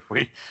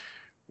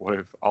 what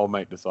if old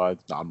mate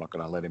decides, no, I'm not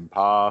going to let him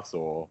pass,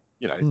 or,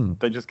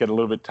 they just get a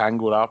little bit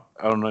tangled up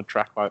on a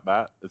track like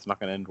that. It's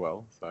not going to end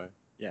well. So,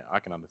 yeah, I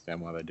can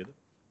understand why they did it.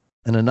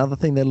 And another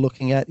thing they're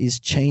looking at is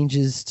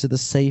changes to the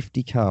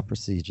safety car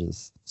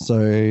procedures.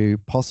 So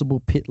possible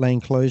pit lane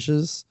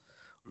closures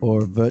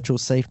or virtual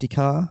safety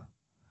car.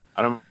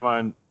 I don't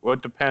mind. Well,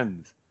 it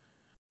depends.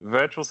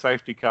 Virtual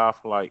safety car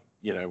for like,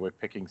 we're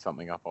picking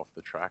something up off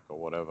the track or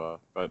whatever.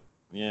 But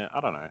yeah, I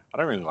don't know. I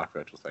don't really like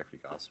virtual safety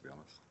cars, to be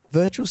honest.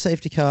 Virtual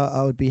safety car,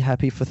 I would be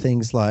happy for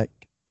things like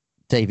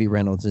Davy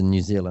Reynolds in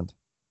New Zealand,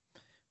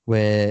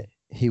 where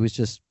he was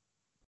just,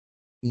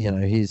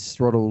 his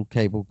throttle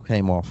cable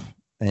came off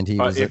and he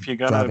was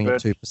driving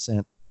at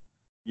 2%.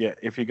 Yeah,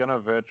 if you're going to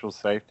virtual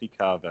safety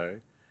car, though,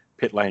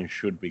 pit lane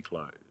should be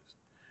closed.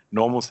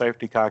 Normal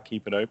safety car,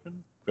 keep it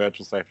open.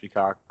 Virtual safety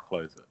car,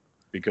 close it,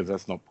 because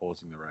that's not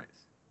pausing the race.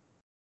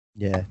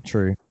 Yeah,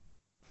 true.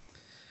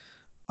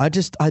 I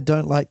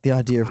don't like the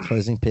idea of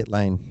closing pit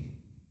lane.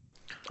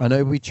 I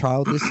know we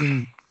trialed this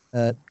in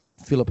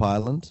Phillip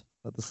Island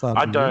at the start.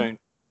 I don't,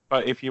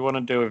 but if you want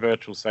to do a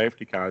virtual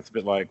safety car, it's a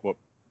bit like what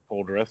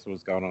Paul di Resta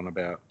was going on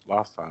about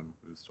last time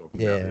we was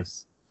talking about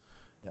this.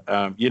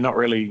 Yeah. You're not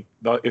really,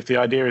 if the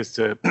idea is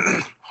to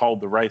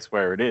hold the race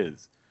where it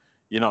is,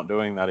 you're not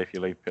doing that if you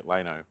leave pit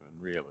lane open,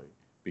 really.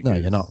 Because, no,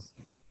 you're not.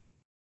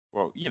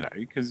 Well,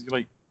 because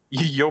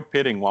you're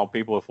pitting while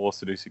people are forced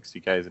to do 60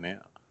 k's an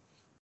hour.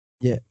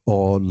 Yeah,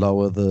 or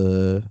lower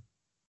the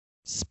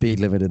speed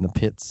limit in the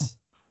pits.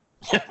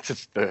 Yeah,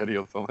 just 30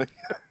 or something.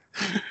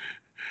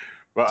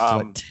 But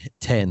like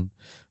 10.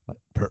 Like,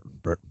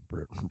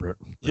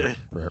 yeah.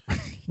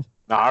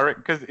 No,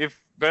 because if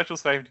virtual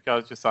safety car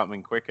is just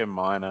something quick and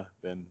minor,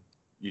 then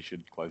you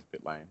should close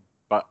pit lane.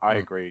 But I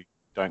agree,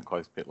 don't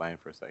close pit lane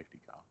for a safety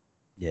car.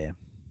 Yeah.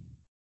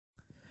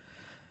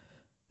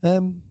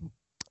 Were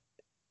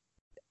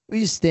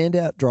your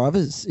standout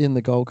drivers in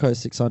the Gold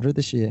Coast 600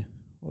 this year?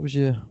 What was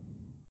your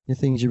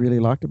things you really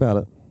liked about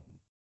it?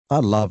 I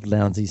loved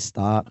Lownde's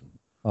start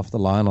off the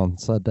line on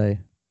Saturday.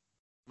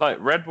 Like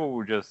Red Bull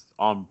were just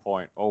on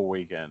point all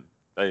weekend.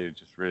 They did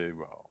just really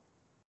well.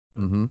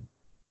 Mm-hmm.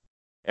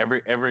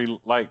 Every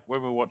like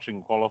when we were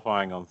watching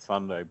qualifying on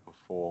Sunday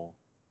before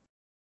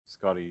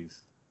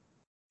Scotty's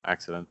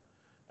accident,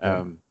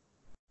 him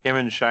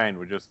and Shane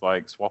were just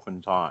like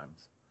swapping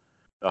times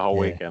the whole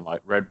weekend.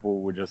 Like Red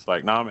Bull were just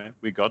like, "Nah, man,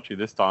 we got you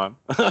this time."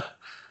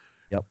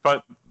 Yep.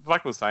 But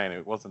like I was saying,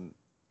 it was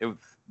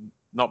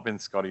not been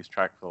Scotty's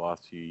track for the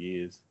last few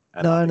years.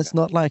 And it's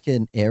not like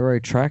an aero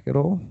track at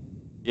all.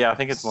 Yeah, I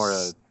think it's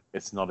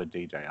it's not a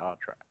DJR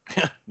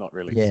track, not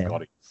really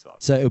Scotty.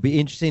 So it'll be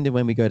interesting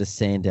when we go to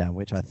Sandown,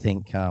 which I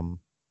think a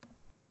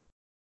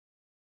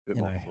bit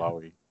more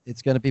flowy.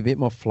 It's going to be a bit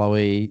more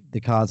flowy. The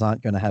cars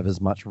aren't going to have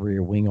as much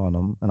rear wing on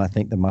them, and I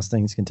think the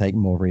Mustangs can take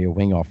more rear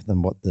wing off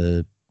than what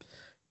the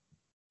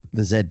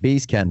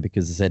ZBs can,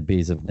 because the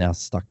ZBs have now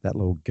stuck that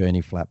little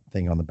gurney flap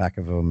thing on the back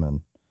of them,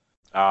 and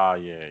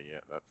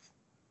yeah,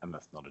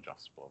 that's not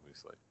adjustable,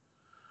 obviously.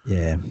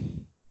 Yeah.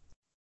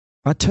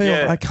 I tell you,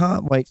 Yeah, I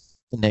can't wait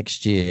for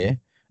next year.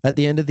 At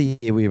the end of the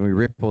year, we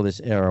rip all this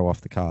aero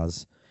off the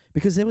cars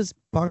because there was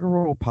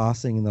bugger all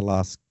passing in the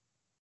last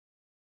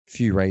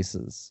few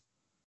races.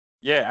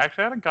 yeah.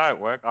 Actually, I had a guy at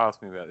work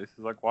ask me about this.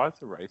 He's like, "Why is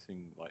the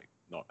racing like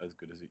not as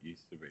good as it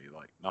used to be?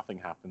 Like nothing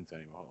happens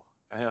anymore."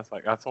 And I was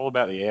like, "That's all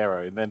about the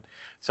aero." And then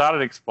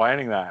started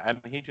explaining that,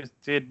 and he just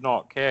did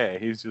not care.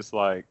 He's just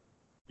like,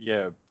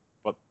 "Yeah,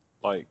 but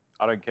like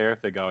I don't care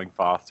if they're going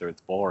faster.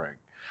 It's boring."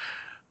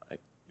 Like,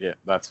 yeah,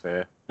 that's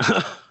fair.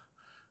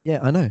 Yeah,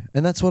 I know,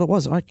 and that's what it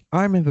was. I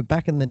remember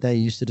back in the day,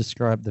 you used to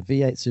describe the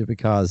V8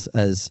 supercars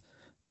as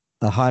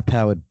a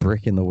high-powered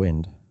brick in the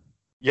wind.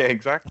 Yeah,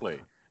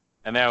 exactly.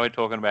 And now we're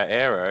talking about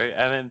aero,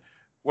 and then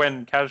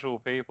when casual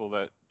people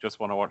that just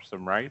want to watch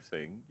some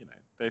racing,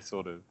 they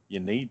sort of you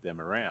need them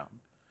around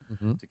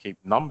Hmm. to keep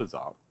numbers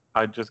up.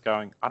 I'm just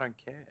going, I don't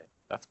care.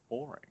 That's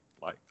boring.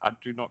 Like I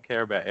do not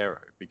care about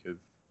aero because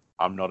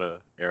I'm not a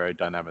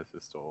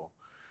aerodynamicist or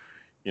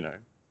you know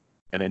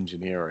an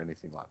engineer or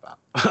anything like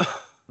that.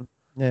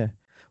 Yeah.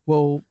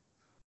 Well,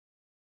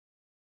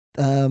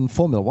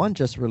 Formula One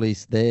just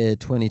released their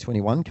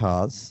 2021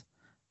 cars,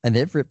 and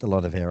they've ripped a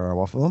lot of aero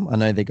off of them. I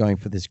know they're going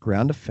for this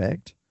ground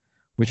effect,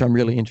 which I'm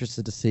really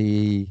interested to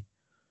see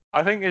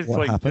I think it's what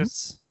like just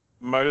happens.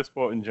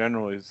 motorsport in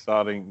general is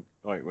starting,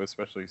 like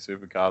especially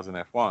supercars and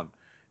F1,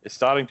 is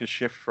starting to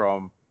shift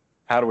from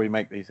how do we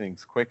make these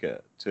things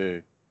quicker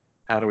to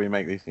how do we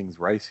make these things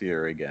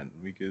racier again?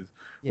 Because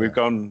we've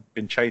Yeah.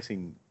 been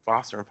chasing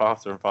faster and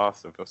faster and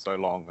faster for so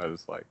long that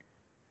it's like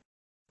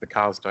the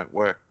cars don't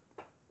work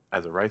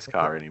as a race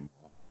car anymore.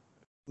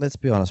 Let's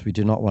be honest, we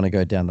do not want to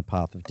go down the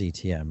path of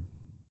DTM.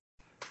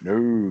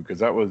 No,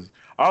 because I was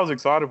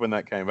excited when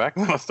that came back.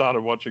 When I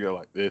started watching it,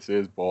 like this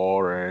is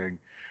boring.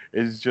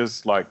 It's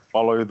just like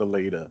follow the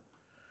leader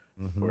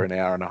Hmm. for an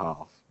hour and a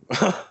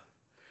half.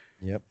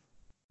 Yep.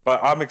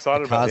 But I'm The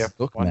excited about the cars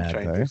look F1 mad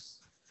though. changes.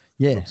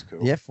 Yeah, Looks the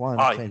cool. F1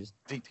 Oh yeah, changes.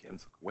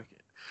 DTM's look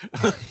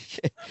wicked.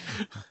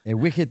 They're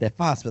wicked, they're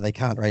fast, but they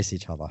can't race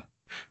each other.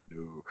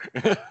 No.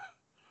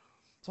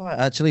 So I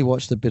actually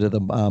watched a bit of the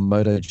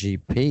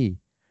MotoGP.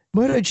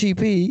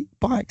 MotoGP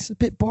bikes, a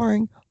bit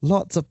boring.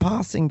 Lots of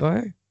passing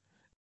though.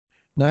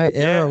 No Yeah,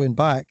 aero in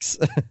bikes.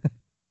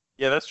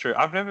 yeah, that's true.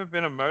 I've never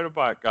been a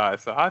motorbike guy,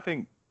 so I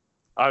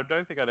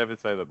don't think I'd ever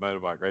say that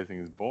motorbike racing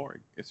is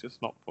boring. It's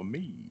just not for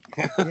me.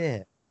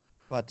 Yeah,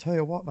 but I tell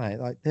you what, mate,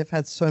 like they've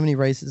had so many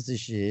races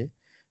this year,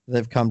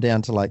 they've come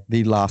down to like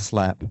the last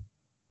lap,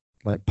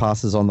 like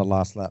passes on the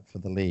last lap for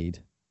the lead.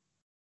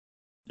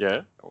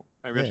 Yeah, well,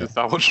 maybe I should Yeah.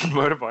 start watching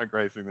motorbike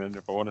racing then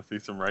if I want to see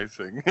some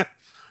racing.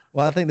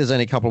 Well, I think there's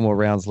only a couple more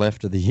rounds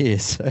left of the year,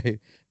 so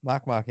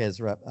Mark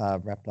Marquez wrapped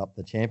up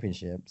the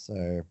championship.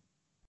 So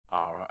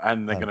Oh,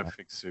 and they're I don't going to know.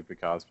 fix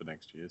supercars for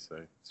next year,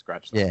 so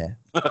scratch that.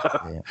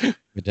 Yeah, yeah.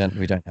 We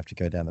don't have to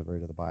go down the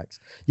route of the bikes.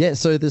 Yeah.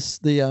 So the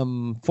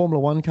Formula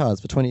One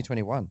cars for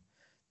 2021,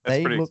 That's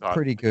they pretty look exciting.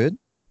 pretty good.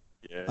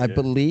 Yeah, I yeah.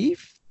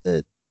 believe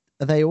that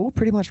are they all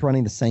pretty much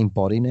running the same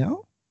body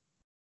now?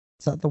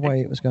 Is that the It way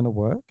it was going to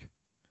work?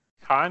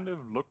 kind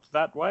of looked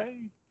that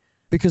way.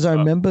 Because I But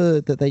remember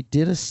that they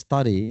did a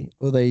study,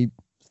 or they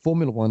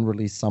Formula One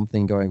released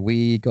something going,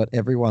 we got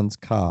everyone's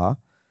car,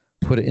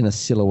 put it in a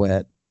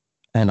silhouette,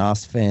 and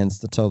asked fans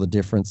to tell the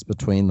difference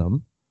between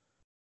them,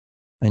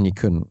 and you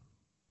couldn't.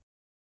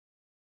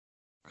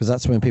 Because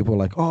that's when people were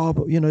like, oh,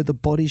 but the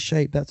body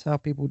shape, that's how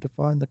people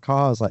define the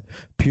cars, like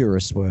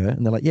purists were.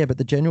 And they're like, yeah, but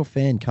the general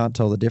fan can't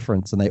tell the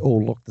difference, and they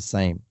all look the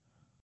same.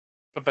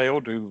 but they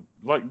all do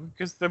like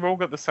because they've all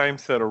got the same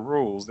set of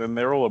rules and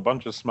they're all a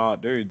bunch of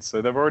smart dudes,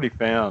 so they've already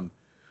found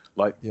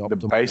like The the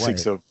optimal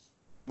basics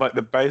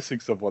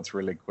way. of what's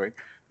really quick.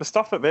 The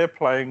stuff that they're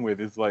playing with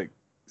is like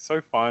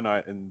so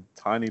finite and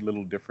tiny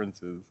little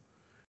differences.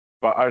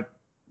 But I'd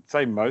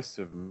say most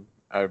of them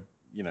are,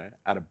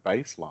 at a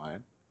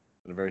baseline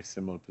in a very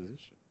similar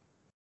position.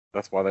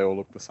 That's why they all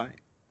look the same.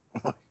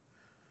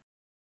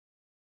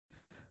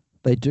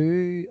 They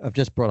do. I've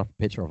just brought up a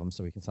picture of them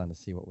so we can kind of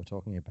see what we're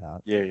talking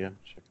about. Yeah, yeah,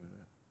 checking it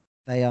out.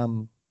 They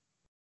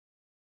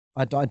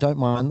I don't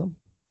mind them.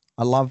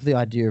 I love the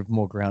idea of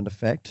more ground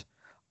effect.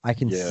 I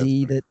can Yeah, that's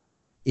see pretty that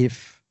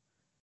if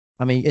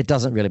I mean it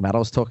doesn't really matter. I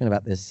was talking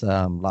about this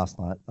last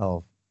night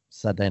of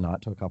Saturday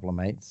night to a couple of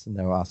mates, and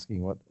they were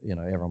asking what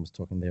everyone was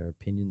talking their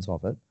opinions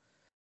of it.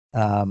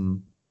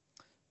 Um,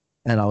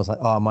 and I was like,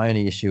 oh, my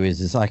only issue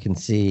is I can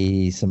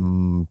see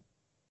some.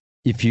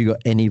 If you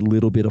got any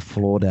little bit of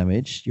floor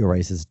damage, your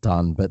race is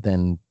done. But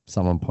then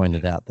someone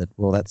pointed out that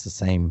well, that's the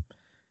same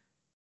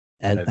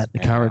as at the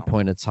current now.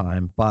 point of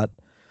time. But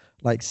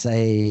like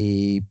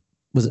say,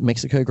 was it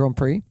Mexico Grand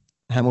Prix?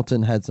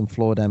 Hamilton had some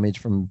floor damage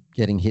from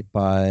getting hit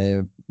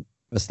by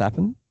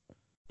Verstappen.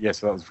 Yeah,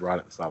 so that was right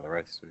at the start of the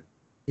race too.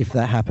 If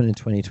that happened in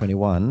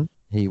 2021,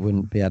 he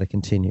wouldn't be able to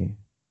continue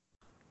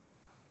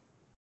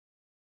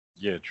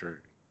Yeah, true.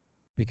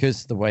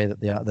 because the way that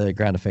the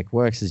ground effect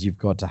works is you've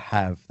got to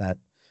have that.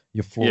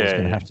 Your floor is Yeah,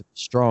 going to yeah, have to be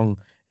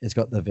strong. It's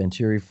got the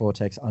Venturi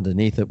vortex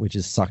underneath it, which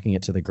is sucking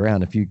it to the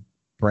ground. If you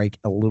break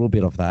a little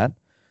bit of that,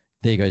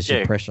 there goes your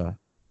yeah, pressure.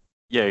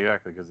 yeah,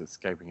 exactly. Because it's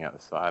escaping out the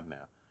side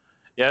now.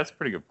 Yeah, that's a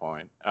pretty good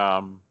point.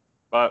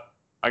 But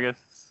I guess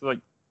like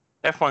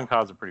F1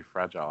 cars are pretty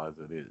fragile as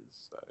it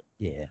is. So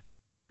Yeah.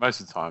 most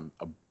of the time,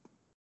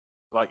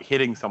 like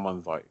hitting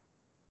someone's like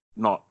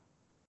not.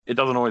 It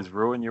doesn't always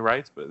ruin your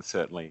race, but it's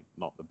certainly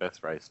not the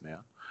best race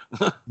now.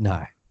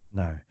 No,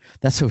 no.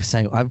 That's what we're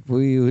saying.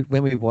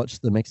 When we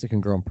watched the Mexican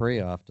Grand Prix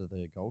after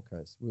the Gold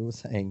Coast, we were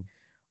saying,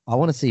 I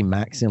want to see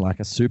Max in like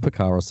a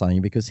supercar or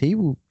something because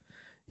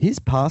his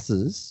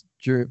passes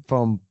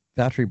from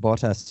Valtteri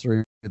Bottas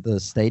through the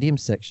stadium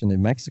section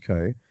in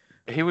Mexico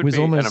He would was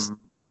be an almost,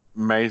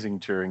 amazing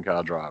touring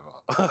car driver.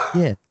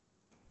 yeah,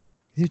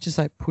 he was just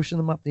like pushing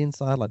them up the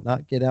inside, like, nah,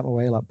 get out of my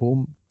way, like,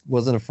 boom.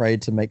 Wasn't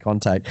afraid to make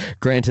contact.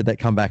 Granted, that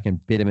come back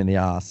and bit him in the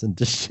ass and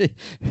just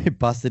he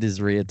busted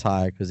his rear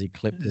tire because he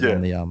clipped it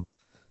on Yeah. the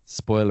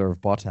spoiler of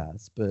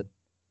Bottas. But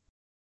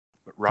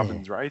But yeah,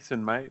 Robin's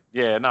racing, mate.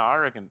 Yeah, no, I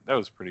reckon that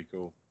was pretty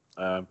cool.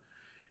 And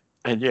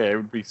yeah, it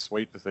would be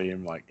sweet to see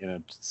him like in a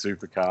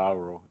supercar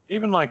or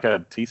even like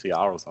a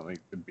TCR or something.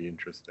 It'd be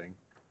interesting.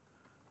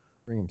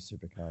 bring him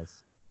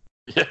supercars.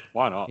 Yeah,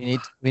 why not?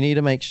 We need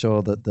to make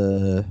sure that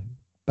the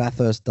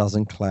Bathurst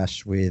doesn't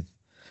clash with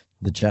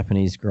the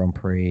Japanese Grand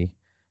Prix,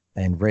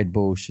 and Red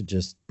Bull should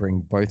just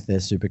bring both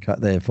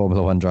their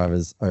Formula One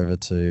drivers over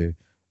to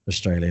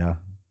Australia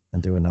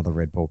and do another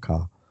Red Bull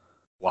car.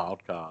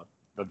 Wild card.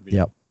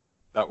 Yep.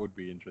 That would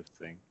be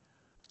interesting.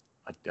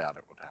 I doubt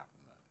it would happen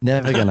though.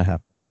 Never going to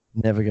happen.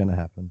 Never going to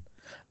happen.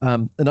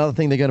 Another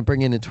thing they're going to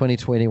bring in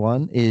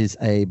 2021 is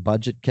a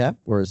budget cap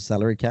or a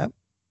salary cap.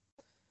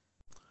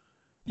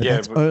 But Yeah,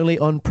 that's only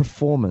on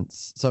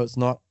performance. So it's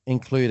not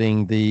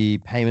including the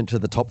payment to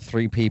the top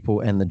three people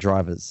and the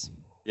drivers.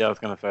 yeah, I was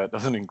gonna say it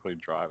doesn't include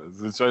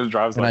drivers. It shows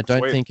drivers And I like don't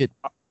sweet. think it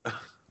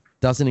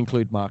doesn't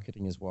include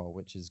marketing as well,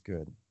 which is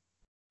good.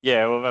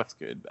 Yeah, well, that's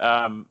good.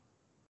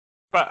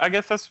 But I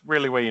guess that's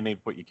really where you need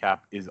to put your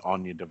cap is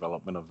on your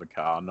development of the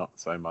car, not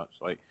so much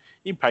like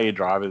you pay your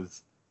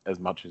drivers as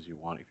much as you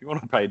want. If you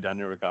want to pay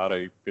Daniel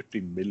Ricciardo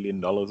 $50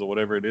 million or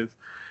whatever it is,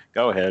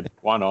 go ahead.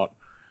 Why not?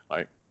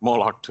 Like more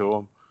luck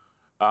to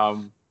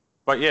them.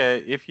 But yeah,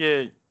 if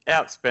you're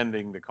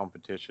outspending the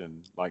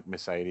competition like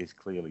Mercedes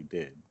clearly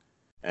did,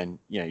 and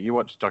you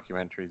watch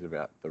documentaries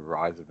about the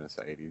rise of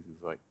Mercedes,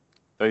 it's like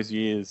those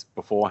years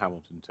before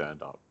Hamilton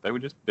turned up, they were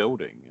just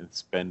building and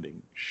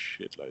spending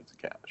shitloads of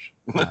cash.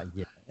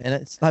 Yeah, and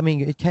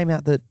it came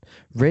out that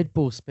Red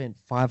Bull spent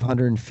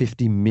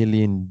 550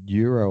 million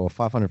euro or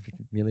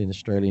 550 million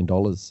Australian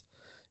dollars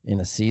in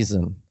a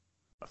season,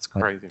 That's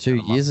like crazy. 2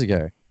 years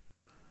ago.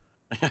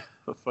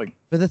 That's like,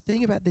 But the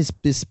thing about this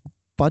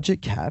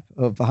budget cap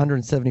of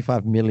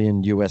 175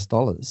 million US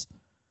dollars,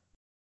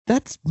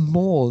 that's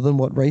more than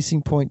what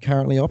Racing Point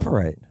currently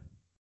operate.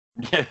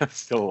 yeah, that's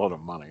still a lot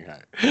of money.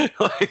 Hey?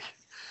 Like,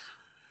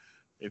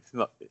 it's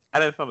not,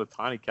 and it's not a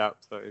tiny cap,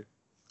 so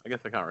I guess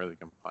I can't really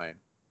complain.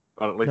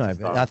 But at least No, it's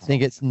but I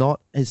think it's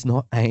not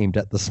aimed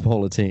at the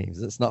smaller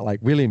teams. It's not like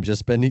Williams just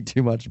spending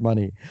too much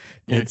money.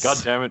 Yeah, God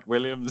damn it,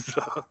 Williams.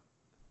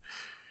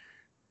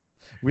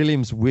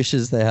 Williams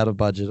wishes they had a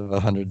budget of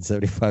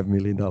 $175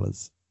 million.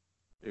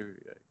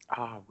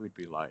 We'd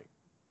be like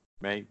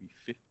maybe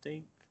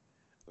 15th.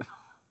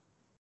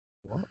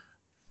 What?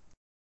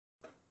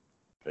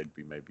 They'd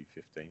be maybe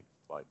 15th.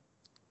 Like,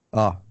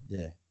 Oh,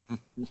 yeah.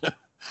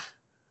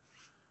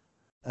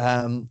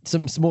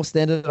 Some more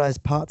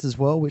standardized parts as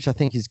well, which I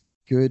think is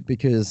good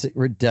because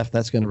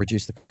that's going to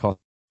reduce the cost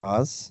of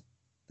cars,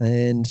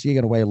 and you're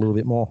going to weigh a little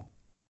bit more.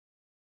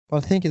 I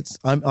think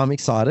I'm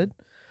excited.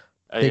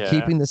 They're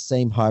keeping the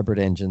same hybrid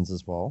engines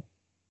as well.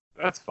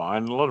 That's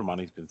fine. A lot of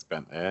money's been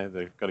spent there.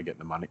 They've got to get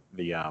the money,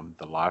 the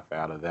life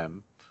out of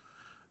them.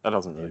 That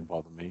doesn't really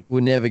bother me. We're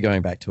never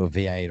going back to a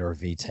V8 or a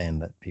V10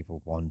 that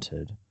people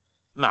wanted.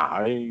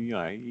 No, you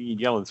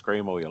yell and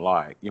scream all you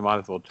like. You might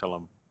as well tell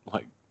them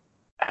like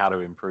how to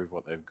improve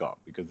what they've got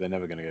because they're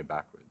never going to go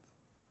backwards.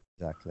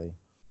 Exactly.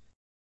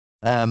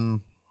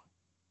 Do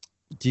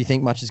you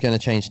think much is going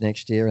to change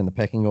next year in the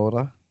pecking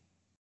order?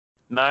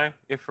 No,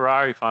 if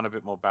Ferrari find a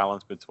bit more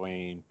balance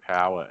between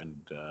power and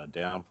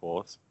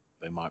downforce,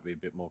 they might be a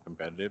bit more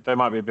competitive. They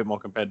might be a bit more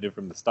competitive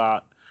from the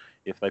start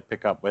if they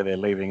pick up where they're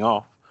leaving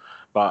off.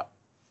 But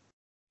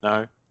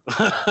no,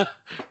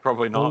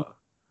 probably not. Well,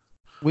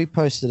 we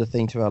posted a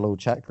thing to our little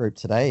chat group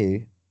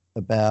today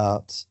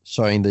about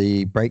showing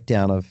the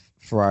breakdown of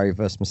Ferrari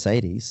versus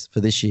Mercedes for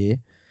this year.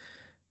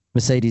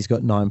 Mercedes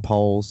got 9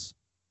 poles.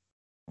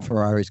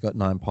 Ferrari's got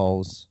 9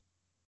 poles.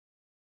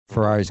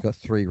 Ferrari's got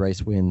 3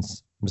 race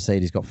wins.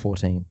 Mercedes got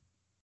 14.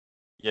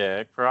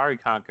 Yeah, Ferrari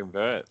can't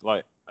convert.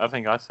 Like I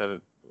think I said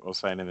it or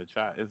saying in the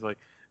chat is like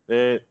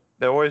they're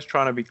always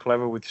trying to be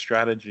clever with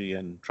strategy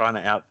and trying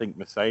to outthink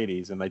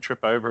Mercedes, and they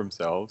trip over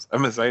themselves.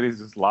 And Mercedes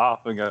just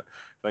laugh and go,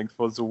 "Thanks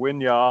for the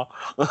win, y'all."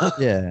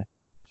 Yeah,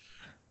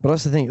 but I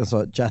also think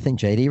I think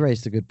JD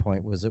raised a good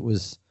point. It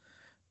was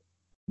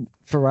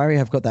Ferrari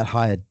have got that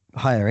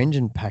higher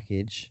engine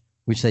package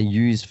which they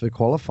use for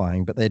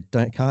qualifying, but they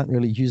can't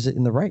really use it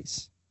in the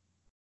race.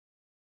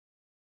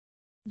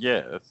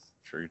 Yeah, that's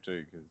true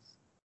too, because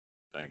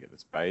don't get the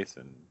space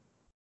and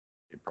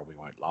it probably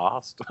won't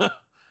last.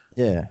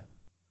 Yeah.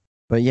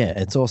 But yeah,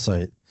 it's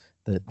also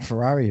that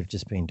Ferrari have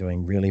just been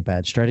doing really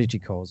bad strategy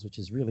calls, which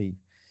is really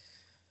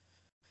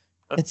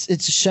it's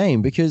a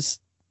shame because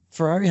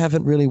Ferrari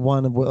haven't really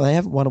they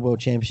haven't won a world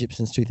championship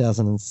since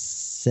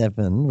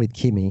 2007 with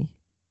Kimi.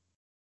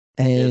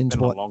 And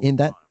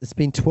it's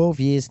been 12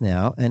 years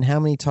now, and how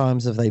many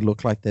times have they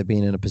looked like they've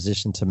been in a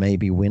position to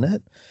maybe win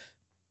it?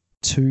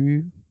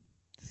 2,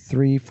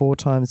 3, 4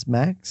 times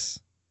max.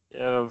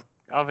 Yeah,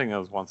 I think it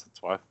was once or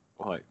twice,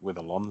 like with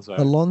Alonso.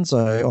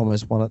 Alonso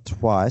almost won it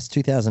twice,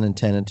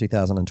 2010 and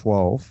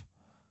 2012.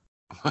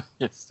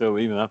 Yeah, still,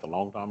 even that's a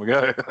long time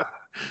ago.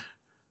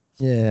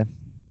 Yeah.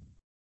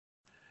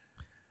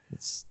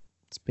 It's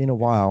been a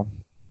while.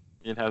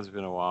 It has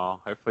been a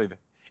while. Hopefully,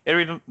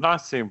 it'd be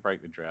nice to see them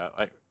break the drought.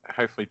 Like,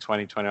 hopefully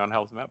 2021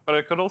 helps them out. But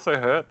it could also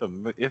hurt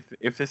them.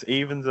 If this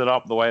evens it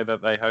up the way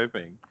that they're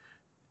hoping,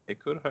 it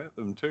could hurt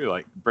them too.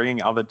 Like,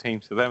 bringing other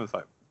teams to them, it's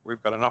like,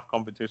 we've got enough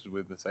competition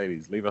with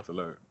Mercedes. Leave us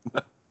alone.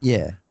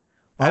 Yeah.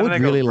 I would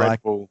really like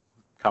Red Bull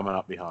coming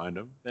up behind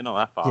them. They're not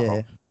that far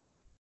off.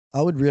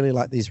 I would really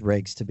like these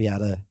regs to be able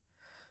to,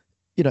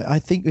 I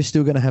think we're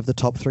still going to have the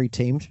top 3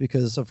 teams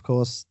because, of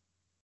course,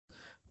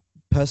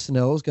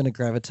 personnel is going to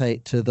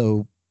gravitate to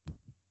the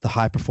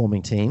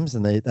high-performing teams,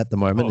 and at the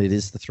moment it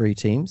is the 3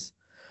 teams.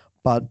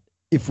 But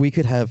if we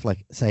could have,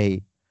 like,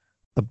 say,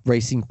 a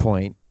Racing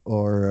Point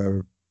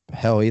or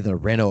either a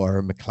Renault or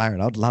a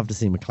McLaren, I'd love to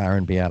see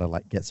McLaren be able to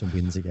like get some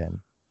wins again.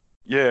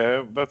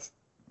 Yeah, that's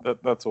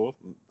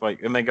awesome.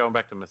 Like, and they're going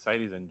back to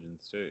Mercedes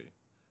engines too,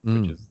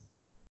 which is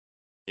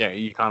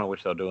you kind of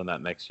wish they were doing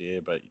that next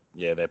year. But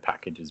yeah, their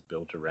package is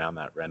built around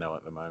that Renault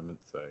at the moment,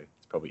 so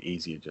it's probably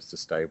easier just to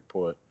stay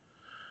put.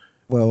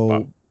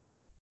 Well,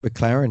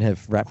 McLaren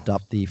have wrapped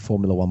up the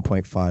Formula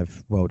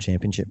 1.5 World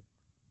Championship.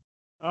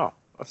 Oh,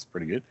 that's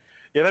pretty good.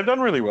 Yeah, they've done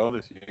really well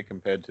this year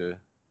compared to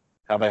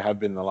how they have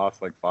been the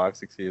last like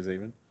 5-6 years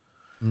even.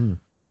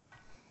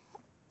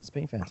 It's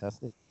been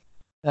fantastic.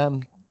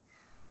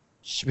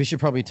 We should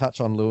probably touch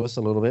on Lewis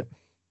a little bit.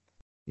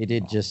 He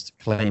did just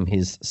claim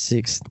his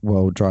 6th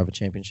World Driver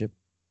Championship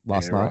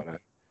last night. Right.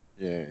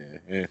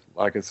 Yeah.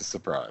 Like it's a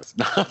surprise.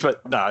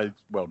 But no,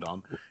 well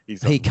done.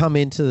 He come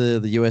into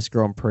the US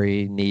Grand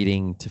Prix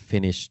needing to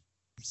finish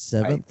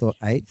 7th or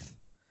 8th.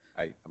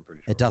 8th, I'm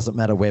pretty sure. It doesn't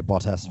matter where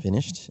Bottas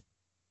finished.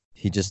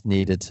 He just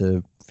needed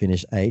to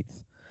finish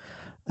 8th.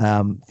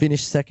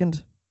 Finished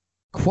 2nd.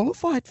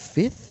 Qualified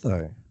 5th,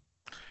 though.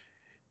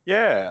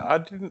 Yeah,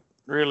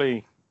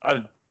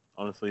 I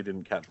honestly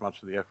didn't catch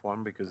much of the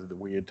F1 because of the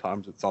weird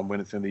times it's on when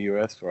it's in the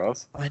US for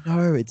us. I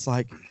know, it's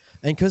like,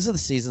 and because of the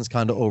season's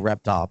kind of all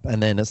wrapped up,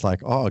 and then it's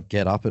like,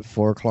 get up at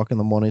 4 o'clock in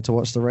the morning to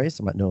watch the race.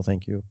 I'm like, no,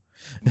 thank you.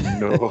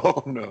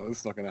 No,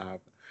 it's not going to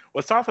happen. Well,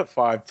 it starts at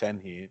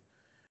 5:10 here,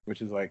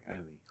 which is like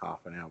only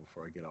half an hour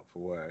before I get up for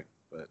work.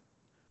 But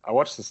I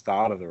watched the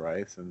start of the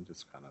race and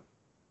just kind of,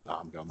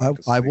 I'm going back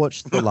to sleep. I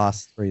watched the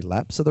last 3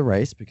 laps of the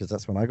race because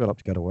that's when I got up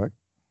to go to work.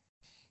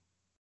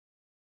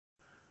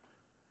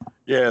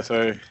 Yeah,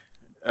 so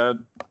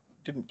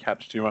didn't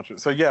catch too much of it.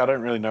 So yeah, I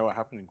don't really know what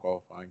happened in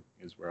qualifying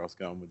is where I was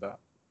going with that.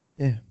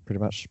 Yeah, pretty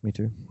much. Me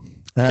too.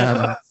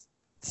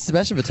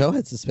 Sebastian Vettel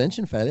had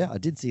suspension failure. I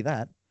did see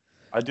that.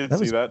 I did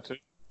see that too.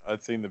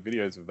 I'd seen the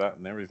videos of that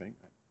and everything.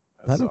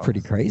 That looked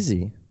pretty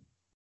crazy.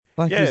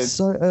 Like, it was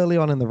so early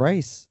on in the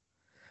race.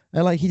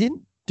 And like, he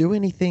didn't do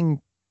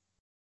anything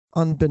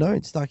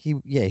unbeknownst. Like, he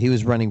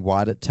was running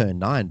wide at turn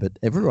 9, but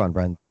everyone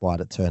ran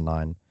wide at turn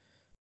 9.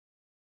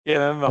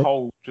 Yeah, and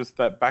then just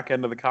that back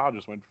end of the car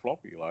just went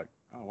floppy. Like,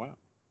 oh, wow.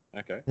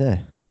 Okay. Yeah.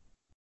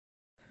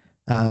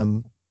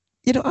 I'm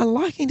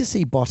liking to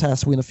see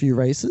Bottas win a few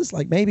races.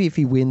 Like, maybe if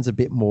he wins a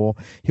bit more,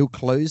 he'll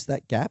close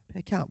that gap.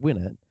 He can't win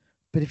it,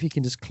 but if he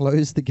can just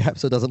close the gap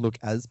so it doesn't look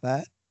as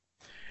bad.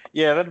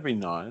 Yeah, that'd be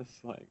nice.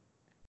 Like,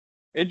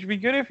 it'd be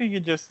good if he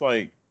could just,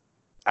 like,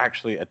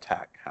 actually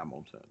attack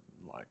Hamilton.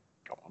 Like,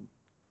 come on.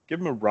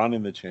 Give him a run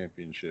in the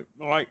championship.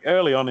 Like,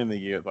 early on in the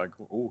year, like,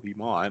 he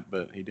might,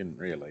 but he didn't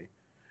really.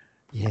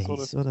 Yeah,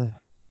 he sort of...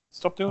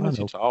 Stop doing as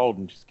you're told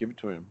and just give it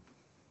to him.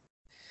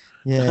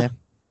 Yeah.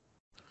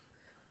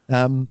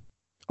 I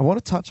want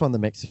to touch on the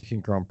Mexican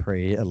Grand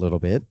Prix a little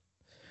bit.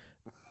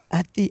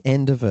 At the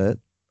end of it,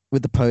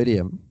 with the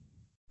podium...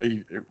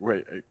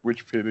 Wait,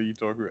 which bit are you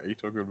talking about? Are you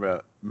talking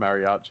about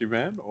Mariachi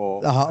Man?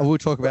 Or we'll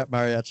talk about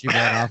Mariachi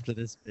Man after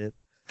this bit.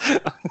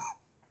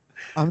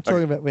 I'm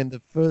talking about when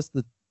the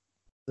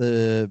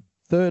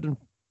third and...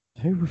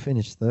 Who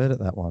finished third at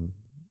that one?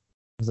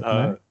 Was it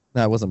Max?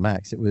 No, it wasn't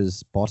Max. It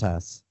was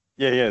Bottas.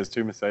 Yeah, it's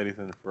 2 Mercedes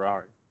and a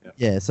Ferrari.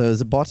 Yeah, so it was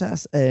a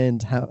Bottas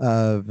and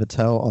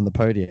Vettel on the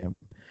podium.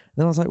 And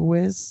then I was like,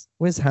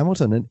 where's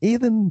Hamilton? And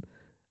even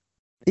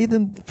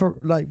for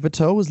like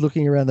Vettel was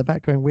looking around the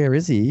back going, where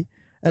is he?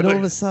 And all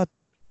of a sudden,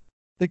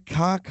 the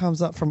car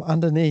comes up from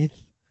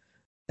underneath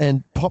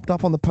and popped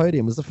up on the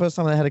podium. It was the first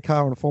time they had a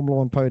car on a Formula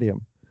 1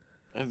 podium.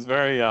 It's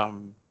very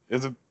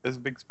it's a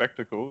big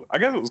spectacle. I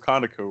guess it was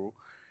kind of cool.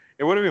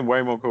 It would have been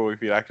way more cool if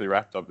he'd actually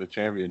wrapped up the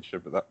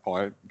championship at that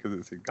point because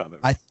it's kind of...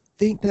 I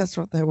think that's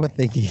what they were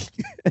thinking.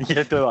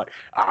 Yeah, they're like,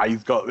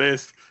 he's got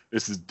this.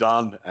 This is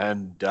done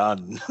and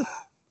done.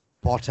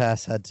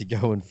 Bottas had to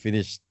go and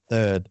finish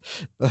third.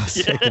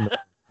 Second.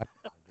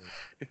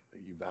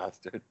 You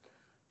bastard.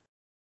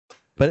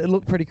 But it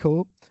looked pretty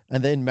cool.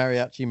 And then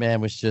Mariachi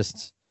Man was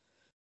just...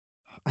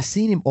 I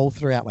seen him all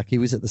throughout. Like, he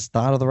was at the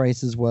start of the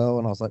race as well.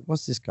 And I was like,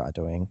 what's this guy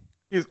doing?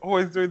 He's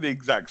always doing the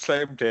exact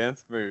same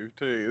dance move,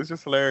 too. It was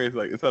just hilarious.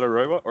 Like, is that a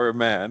robot or a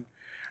man?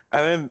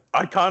 And then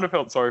I kind of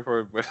felt sorry for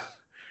him. But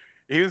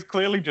he was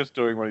clearly just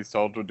doing what he's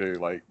told to do.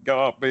 Like, go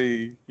up,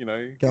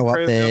 Go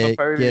up there,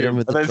 get him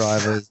with the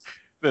drivers.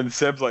 Then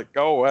Seb's like,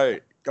 go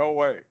away.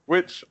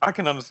 Which I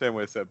can understand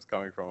where Seb's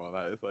coming from on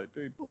that. It's like,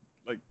 dude,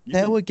 like...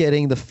 They were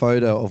getting the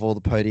photo of all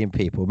the podium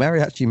people.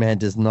 Mariachi Man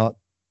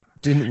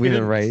didn't win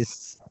a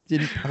race,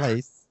 didn't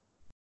place.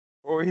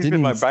 Or he's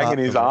been like banging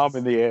his arm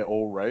in the air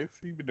all race.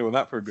 He's been doing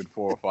that for a good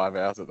 4 or 5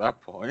 hours at that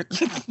point.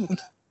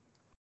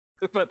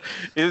 But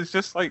it was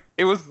just like,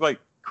 it was like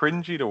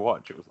cringy to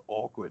watch. It was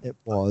awkward. It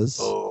was.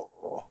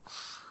 Oh,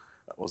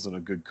 that wasn't a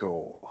good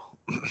call.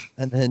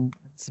 And then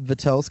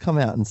Vettel's come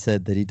out and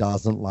said that he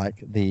doesn't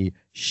like the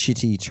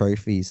shitty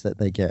trophies that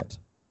they get.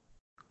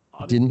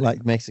 Didn't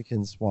like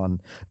Mexicans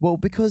won. Well,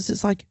 because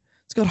it's got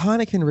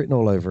Heineken written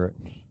all over it.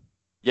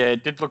 Yeah,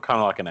 it did look kind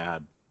of like an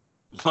ad.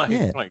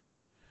 Yeah. Like,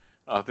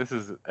 oh, this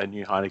is a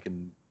new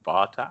Heineken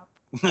bar tap.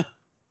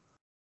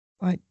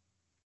 Like,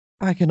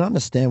 I can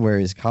understand where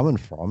he's coming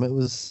from. It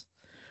was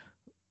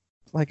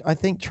like, I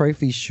think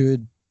trophies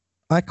should...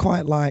 I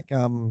quite like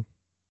the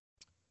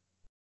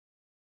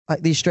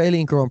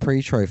Australian Grand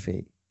Prix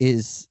trophy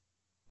is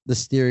the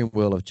steering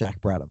wheel of Jack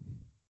Brabham.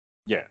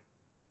 Yeah.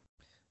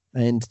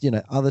 And,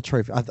 other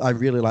trophies. I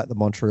really like the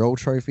Montreal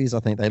trophies. I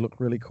think they look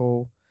really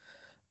cool.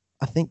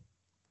 I think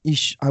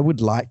I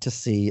would like to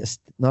see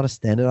not a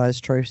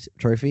standardized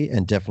trophy,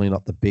 and definitely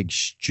not the big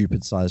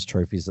stupid sized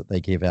trophies that they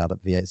give out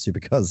at V8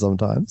 Supercars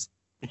sometimes.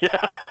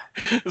 Yeah.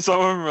 Some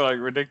of them are like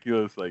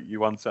ridiculous. Like, you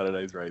won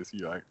Saturday's race.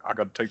 You're like, I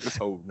got to take this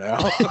home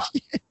now.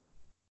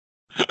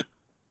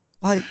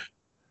 Like,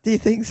 do you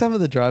think some of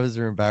the drivers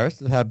are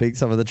embarrassed at how big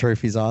some of the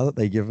trophies are that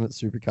they give them at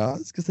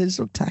Supercars? Because they just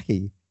look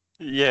tacky.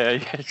 Yeah.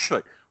 It's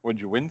like, would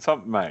you win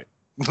something, mate?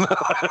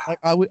 Like,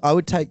 I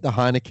would take the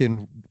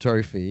Heineken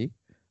trophy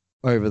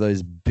over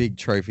those big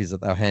trophies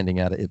that they were handing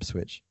out at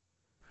Ipswich.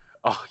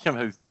 Oh, they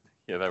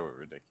were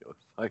ridiculous.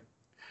 Like,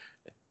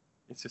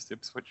 it's just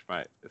Ipswich,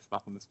 mate. It's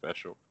nothing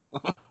special.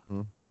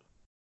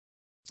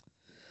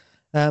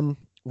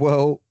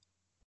 Well,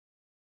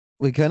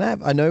 we're gonna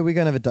have. I know we're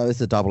gonna have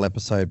a double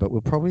episode, but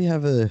we'll probably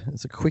have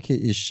it's a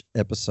quicker-ish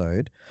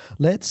episode.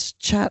 Let's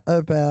chat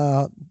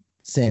about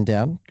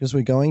Sandown because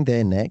we're going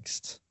there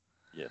next.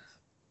 Yes.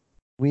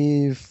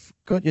 We've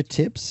got your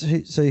tips.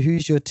 So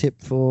who's your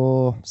tip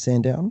for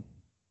Sandown?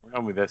 We're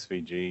going with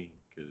SVG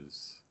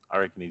because I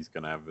reckon he's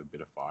going to have a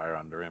bit of fire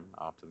under him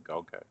after the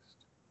Gold Coast.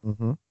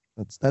 Mm-hmm.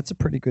 That's a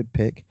pretty good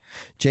pick.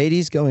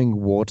 JD's going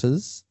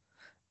Waters,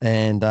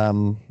 and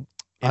I'm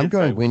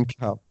going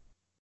Whincup.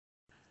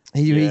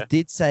 He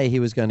did say he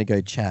was going to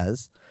go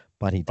Chaz,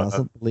 but he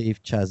doesn't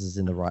believe Chaz is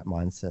in the right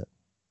mindset.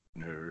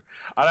 No,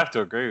 I'd have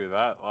to agree with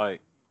that.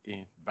 Like,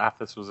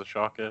 Bathurst was a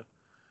shocker.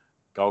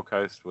 Gold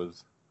Coast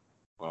was,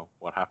 well,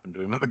 what happened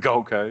to him at the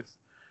Gold Coast.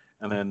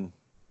 And then,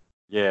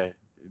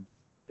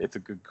 it's a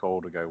good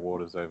call to go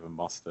Waters over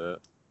Mostert.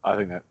 I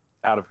think that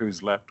out of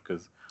who's left,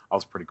 because I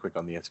was pretty quick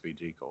on the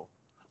SVG call.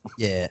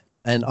 Yeah,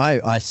 and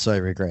I so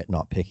regret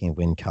not picking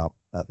Whincup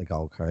at the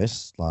Gold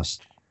Coast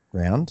last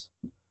round.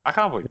 I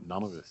can't believe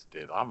none of us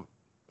did.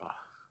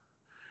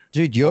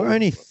 Dude, you're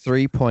only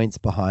 3 points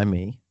behind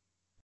me.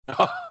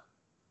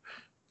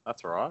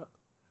 That's right.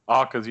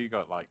 Oh, because you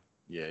got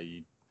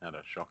you had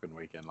a shocking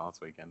weekend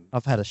last weekend.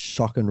 I've had a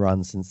shocking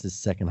run since this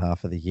second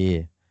half of the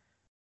year.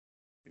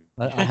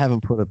 I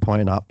haven't put a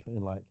point up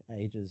in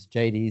ages.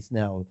 JD's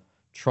now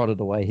trotted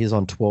away. He's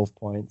on 12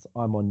 points.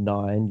 I'm on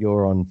 9.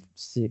 You're on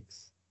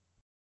 6.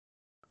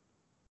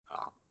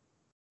 Oh.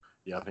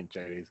 Yeah, I think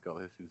JD's got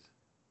this. He's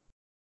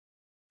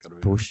got a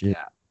bit bullshit.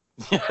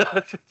 Yeah,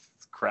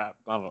 it's crap.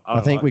 I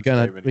think we're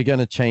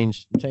gonna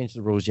change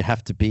the rules. You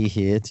have to be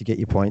here to get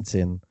your points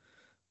in.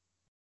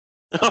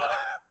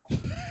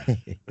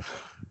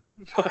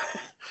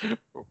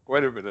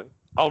 Wait a minute.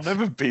 I'll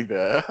never be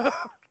there.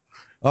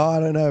 Oh, I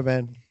don't know,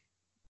 man.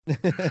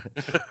 You've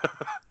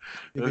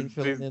been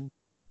filling in.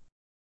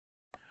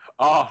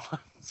 Oh,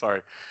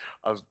 sorry.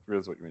 I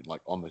realized what you mean,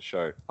 on the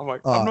show. I'm like,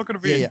 I'm not going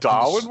to be in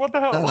Darwin. What the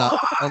hell? No,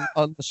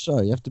 on the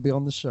show. You have to be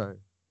on the show.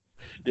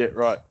 Yeah,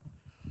 right.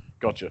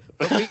 Gotcha.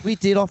 we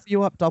did offer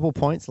you up double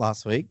points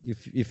last week.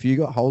 If you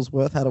got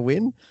Holsworth had a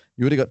win,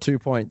 you would have got 2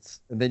 points,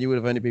 and then you would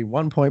have only been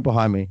 1 point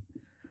behind me.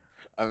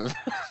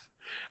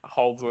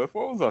 Holdsworth,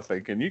 what was I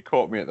thinking? You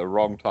caught me at the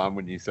wrong time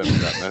when you sent me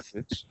that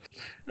message.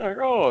 Like,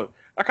 oh,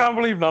 I can't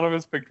believe none of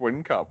us picked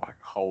Whincup.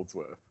 Like,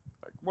 Holdsworth.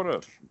 Like, what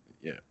a...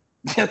 Yeah.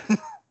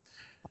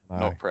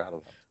 Not proud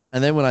of that.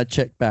 And then when I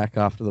checked back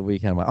after the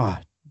weekend, I'm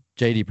like,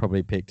 JD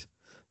probably picked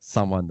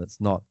someone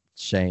that's not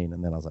Shane.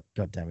 And then I was like,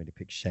 God damn it, he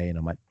picked Shane.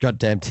 I'm like, God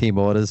damn team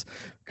orders.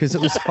 Because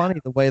it was funny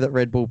the way that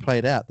Red Bull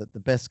played out, that the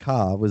best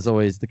car was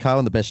always... The car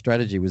on the best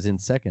strategy was in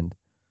second.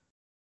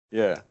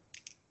 Yeah.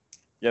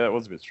 Yeah, that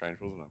was a bit strange,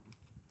 wasn't it?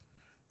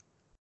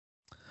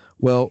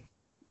 Well,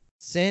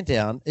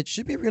 Sandown, it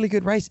should be a really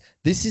good race.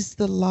 This is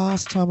the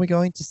last time we're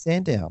going to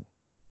Sandown.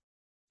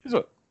 Is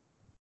it?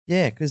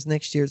 Yeah, because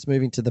next year it's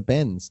moving to the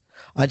Bends.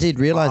 I did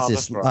realize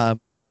this That's right.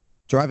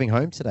 driving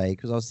home today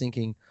because I was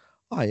thinking,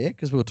 oh, yeah,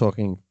 because we were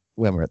talking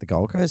when we were at the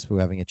Gold Coast, we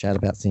were having a chat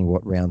about seeing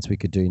what rounds we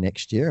could do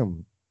next year.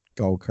 And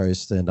Gold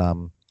Coast and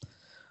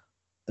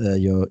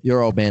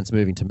your old man's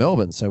moving to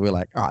Melbourne. So we're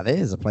like, oh,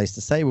 there's a place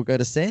to stay. We'll go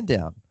to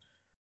Sandown.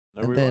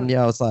 No, And we then, won't.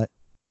 yeah, I was like,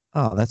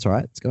 oh, that's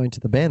right. It's going to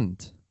the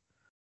Bend.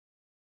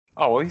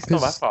 Oh, well, he's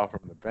not that 'Cause- far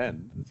from the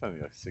Bend. It's only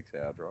a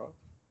 6-hour drive.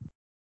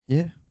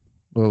 Yeah.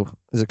 Well,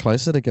 is it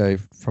closer to go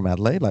from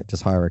Adelaide, like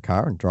just hire a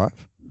car and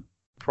drive?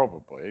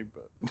 Probably,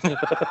 but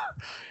I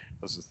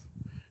was just,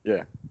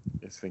 yeah,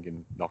 just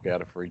thinking knock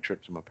out a free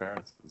trip to my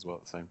parents as well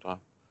at the same time.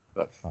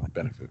 That's a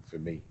benefit for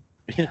me.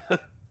 Hey,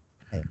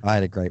 I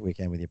had a great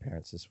weekend with your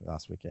parents this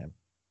last weekend.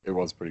 It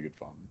was pretty good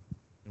fun.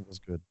 It was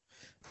good.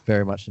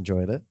 Very much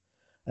enjoyed it.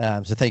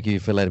 So thank you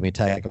for letting me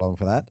tag along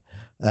for that.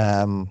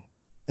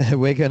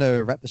 We're going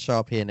to wrap the show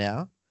up here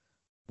now.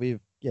 So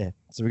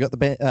we got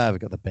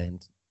the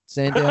bend.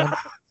 Sandown,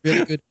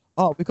 really good.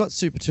 Oh, we've got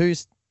Super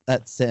 2s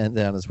at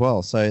Sandown as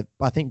well. So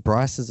I think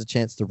Bryce has a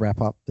chance to wrap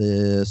up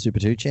the Super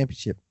 2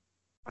 championship.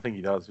 I think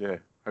he does, yeah.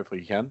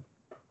 Hopefully he can.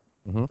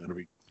 Mm-hmm. That'll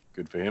be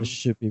good for him. It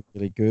should be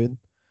really good.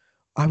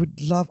 I would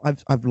love.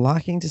 I'm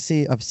liking to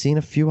see. I've seen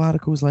a few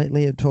articles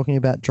lately of talking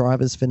about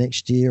drivers for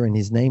next year, and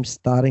his name's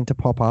starting to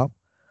pop up.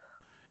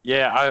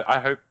 Yeah, I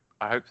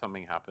hope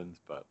something happens,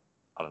 but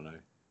I don't know.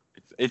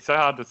 It's so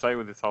hard to say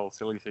with this whole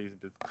silly season.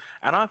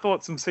 And I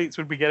thought some seats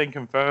would be getting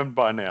confirmed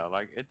by now.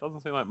 Like, it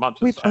doesn't seem like much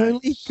has We've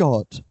changed. only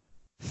got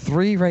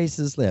 3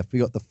 races left. We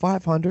got the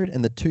 500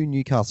 and the 2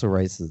 Newcastle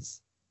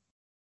races.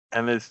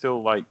 And there's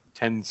still like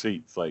 10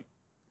 seats. Like,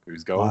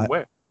 who's going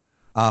where?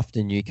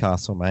 After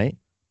Newcastle, mate.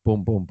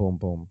 Boom, boom, boom,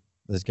 boom.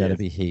 There's going to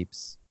be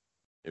heaps.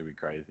 It'd be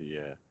crazy,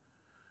 yeah.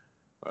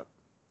 But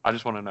I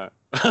just want to know.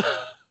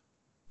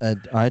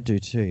 And I do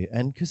too.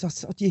 And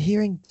because you're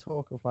hearing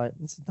talk of like,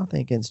 this is nothing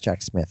against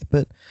Jack Smith,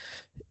 but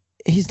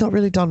he's not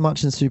really done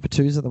much in Super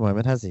 2s at the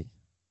moment, has he?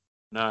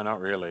 No,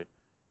 not really.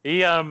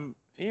 He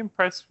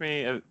impressed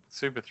me at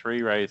Super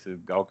 3 race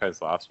at Gold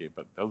Coast last year,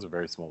 but that was a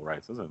very small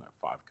race. It was only like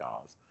 5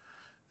 cars.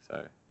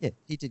 So yeah,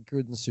 he did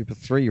good in the Super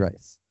 3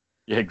 race.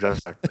 Yeah,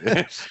 exactly.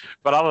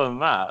 But other than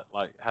that,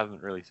 like,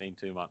 hasn't really seen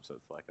too much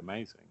that's like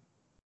amazing.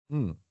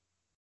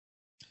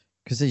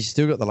 Because he's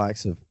still got the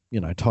likes of,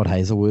 Todd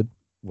Hazelwood.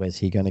 Where's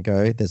he going to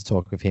go? There's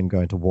talk of him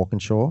going to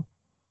Walkinshaw.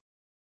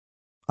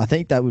 I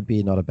think that would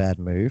be not a bad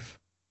move.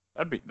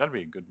 That'd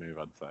be a good move,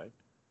 I'd say.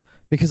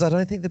 Because I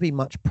don't think there'd be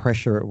much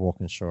pressure at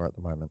Walkinshaw at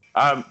the moment.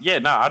 Yeah,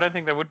 no, I don't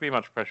think there would be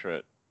much pressure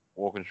at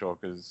Walkinshaw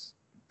because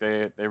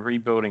they're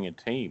rebuilding a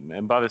team,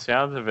 and by the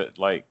sounds of it,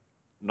 like,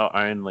 not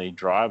only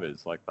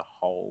drivers, like the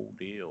whole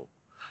deal.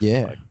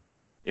 Yeah.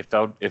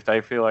 Like, if they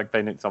feel like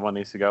someone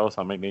needs to go or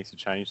something needs to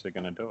change, they're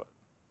going to do it.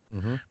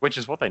 Mm-hmm. Which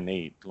is what they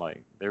need.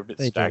 Like, they're a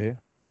bit stagnant.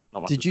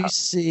 Did you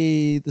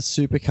see the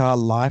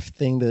Supercar Life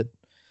thing that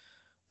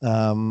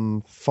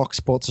Fox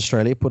Sports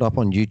Australia put up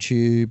on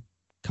YouTube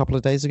a couple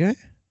of days ago?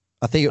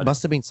 I think it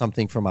must have been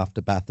something from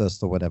after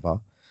Bathurst or whatever.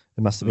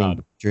 It must have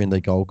been during the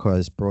Gold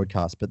Coast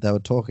broadcast. But they were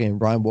talking, and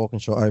Ryan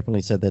Walkinshaw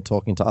openly said they're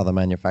talking to other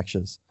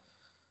manufacturers.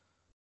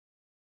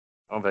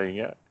 Oh, there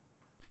you go.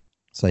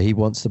 So he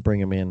wants to bring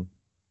him in.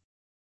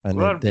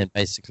 And then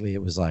basically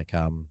it was like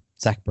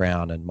Zach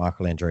Brown and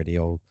Michael Andretti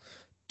all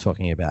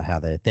talking about how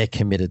they're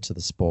committed to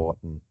the sport.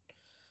 And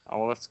oh,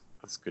 well,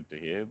 that's good to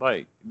hear.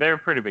 Like, they're a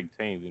pretty big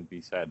team. It'd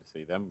be sad to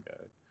see them go.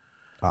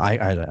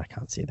 I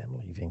can't see them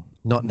leaving.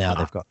 Not now.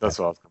 They've got. That's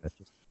what I was going to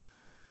say.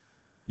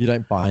 You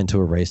don't buy into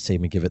a race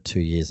team and give it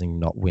 2 years and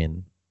not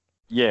win.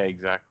 Yeah,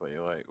 exactly.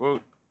 Like, well,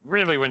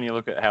 really, when you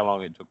look at how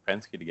long it took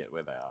Penske to get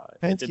where they are,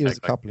 Penske was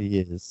a couple of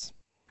years.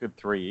 Good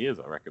 3 years,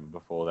 I reckon,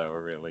 before they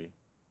were really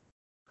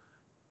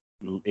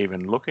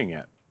even looking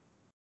at.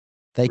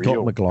 They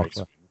got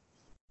McLaughlin.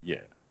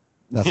 Yeah,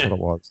 that's what it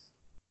was.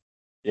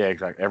 Yeah,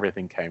 exactly.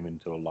 Everything came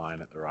into a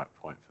line at the right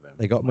point for them.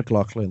 They got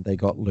McLaughlin. They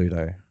got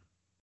Ludo.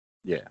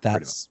 Yeah,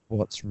 that's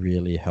what's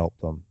really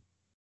helped them.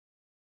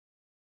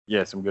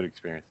 Yeah, some good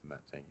experience in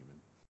that team.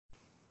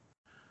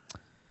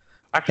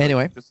 Actually,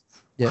 anyway,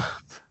 yeah.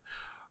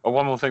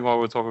 One more thing while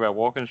we're talking about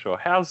Walkinshaw.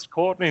 How's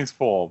Courtney's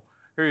form?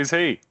 Who is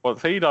he?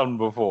 What's he done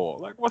before?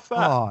 Like, what's that?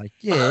 Oh,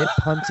 yeah,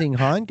 punting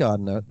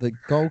Heingarten at the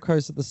Gold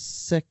Coast of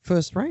the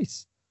first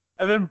race.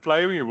 And then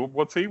blaming him.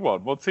 What's he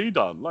won? What's he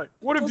done? Like,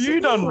 what have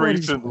you done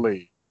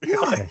recently?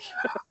 Yeah.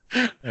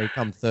 They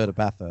come third at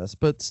Bathurst,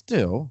 but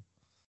still.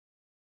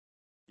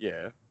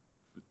 Yeah,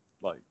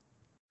 like,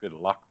 bit of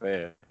luck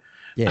there.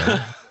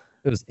 Yeah,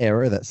 it was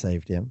error that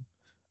saved him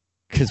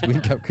because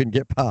Whincup couldn't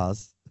get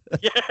past.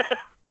 Yeah,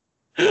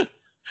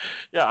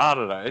 yeah. I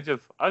don't know.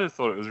 I just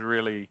thought it was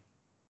really,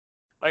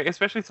 like,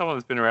 especially someone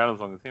that's been around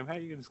as long as him. How are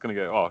you just gonna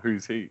go? Oh,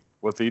 who's he?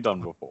 What's he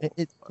done before?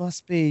 It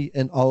must be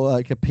an old,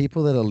 like,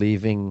 people that are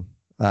leaving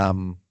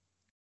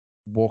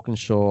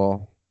Walkinshaw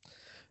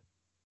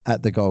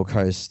at the Gold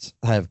Coast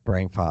have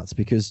brain farts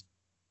because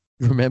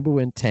remember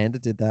when Tander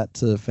did that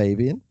to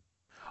Fabian?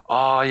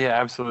 Oh yeah,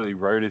 absolutely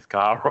rode his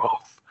car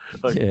off.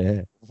 Like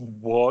Yeah,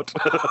 what?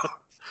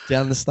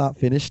 down the start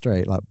finish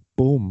straight, like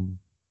boom.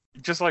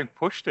 Just like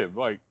pushed him.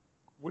 Like,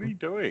 what are you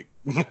doing?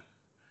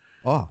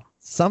 Oh,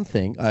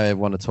 something I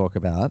want to talk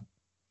about.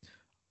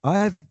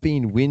 I've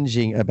been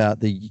whinging about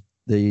the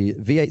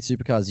V8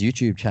 Supercars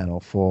YouTube channel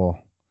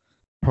for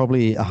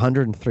probably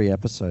 103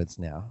 episodes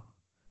now.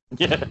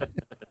 Yeah.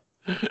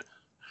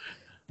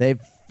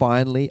 They've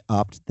finally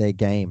upped their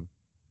game.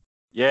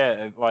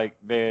 Yeah, like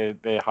their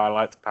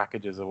highlights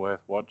packages are worth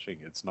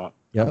watching. It's not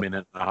Yep. a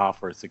minute and a half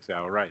for a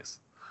 6-hour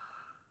race.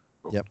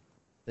 Yep.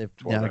 They're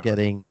Twelve now hours.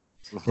 getting,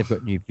 they've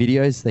got new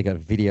videos. They got a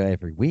video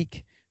every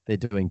week. They're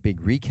doing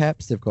big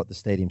recaps. They've got the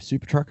Stadium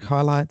Super Truck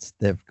highlights.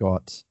 They've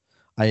got,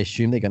 I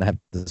assume they're going to have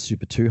the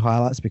Super 2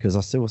 highlights because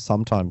I still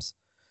sometimes,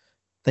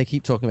 they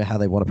keep talking about how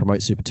they want to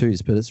promote Super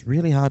 2s, but it's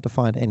really hard to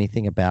find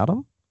anything about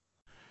them.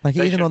 Like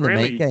They even should on the main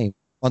really- game,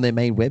 on their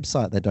main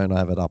website, they don't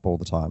have it up all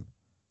the time.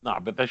 No,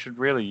 but they should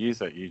really use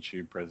that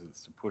YouTube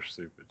presence to push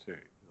Super too.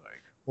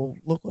 Like, Well,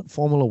 look what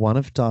Formula One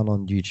have done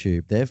on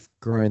YouTube. They've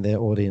grown their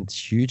audience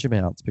huge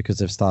amounts because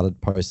they've started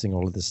posting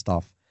all of this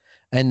stuff,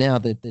 and now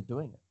they're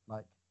doing it.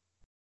 Like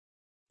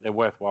they're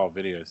worthwhile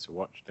videos to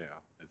watch now.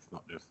 It's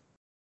not just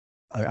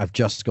I've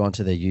just gone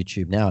to their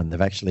YouTube now, and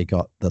they've actually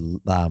got the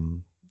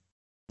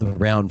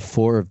round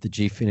 4 of the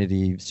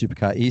Gfinity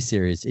Supercar E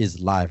Series is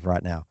live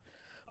right now.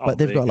 But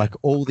they've got like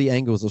all the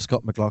angles of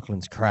Scott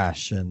McLaughlin's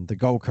crash and the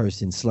Gold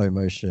Coast in slow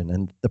motion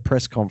and the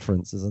press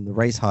conferences and the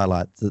race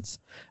highlights. It's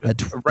a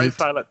race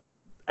highlight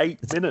 8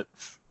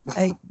 minutes.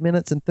 8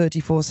 minutes and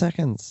 34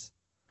 seconds.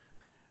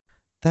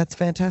 That's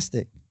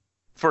fantastic.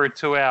 For a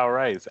 2-hour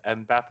race,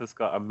 and Bathurst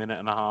got a minute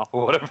and a half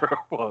or whatever it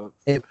was.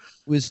 It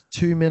was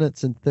 2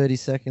 minutes and 30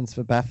 seconds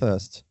for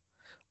Bathurst.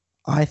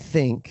 I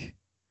think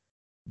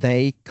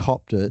they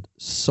copped it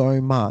so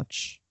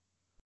much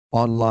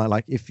online.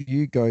 Like if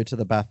you go to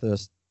the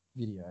Bathurst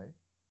video,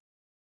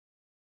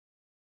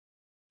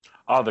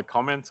 Oh, the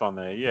comments on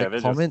there, yeah, the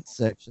they're comment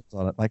sections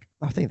on it, like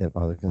I think I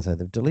was going to say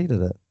they've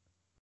deleted it.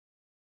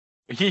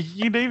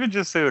 You'd even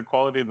just see the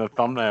quality in the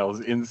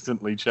thumbnails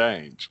instantly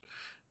change.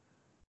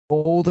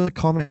 All the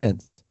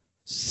comments,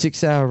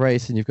 6-hour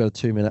race, and you've got a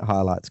 2-minute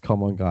highlights.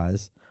 Come on,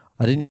 guys.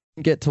 I didn't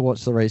get to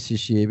watch the race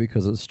this year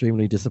because I was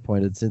extremely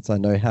disappointed since I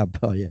know how.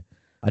 Oh yeah,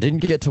 I didn't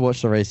get to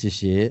watch the race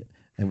this year,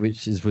 and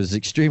was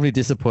extremely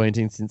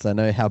disappointing since I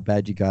know how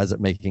bad you guys are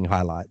at making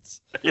highlights.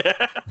 Yeah.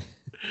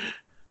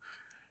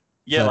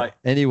 Yeah, So, like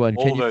anyone,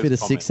 all can you those fit a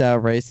comments. 6-hour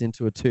race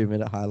into a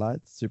 2-minute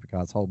highlight?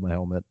 Supercars, hold my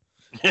helmet.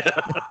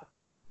 yeah.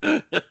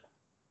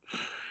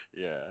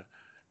 Yeah.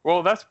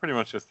 Well, that's pretty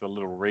much just a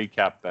little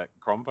recap that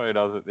Crompo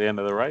does at the end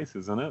of the race,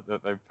 isn't it?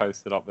 That they've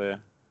posted up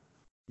there.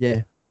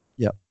 Yeah,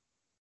 yep.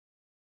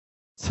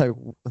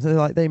 So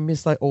they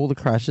missed like all the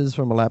crashes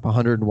from a lap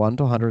 101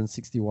 to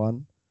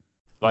 161.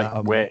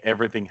 Like where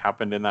everything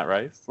happened in that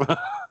race.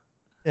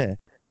 Yeah.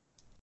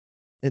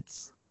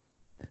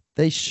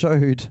 They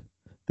showed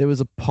there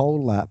was a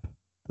pole lap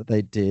that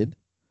they did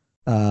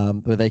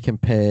where they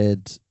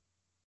compared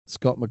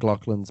Scott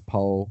McLaughlin's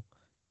pole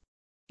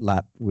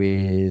lap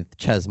with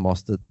Chaz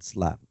Mostert's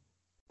lap.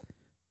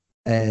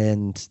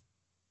 And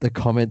the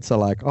comments are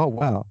like, oh,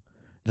 wow,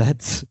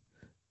 that's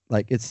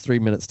like, it's 3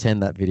 minutes 10,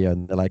 that video.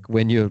 And they're like,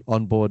 when your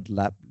onboard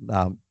lap,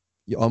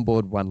 your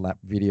onboard 1 lap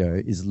video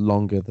is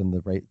longer than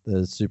the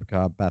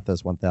Supercar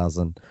Bathurst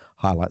 1000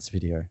 highlights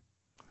video.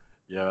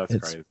 Yeah, that's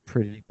It's crazy.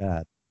 pretty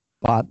bad.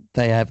 But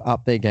they have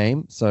upped their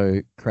game,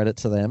 so credit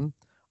to them.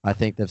 I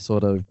think they've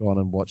sort of gone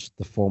and watched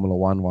the Formula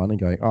One and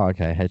going, oh,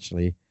 okay,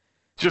 actually.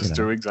 Just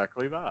do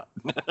exactly that.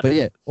 But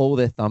yeah, all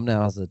their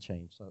thumbnails have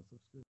changed. So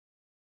it's good.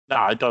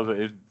 No, it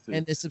doesn't.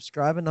 And their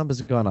subscriber numbers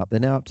have gone up. They're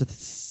now up to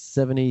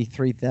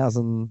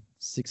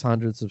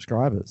 73,600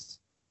 subscribers.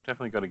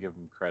 Definitely got to give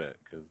them credit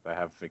because they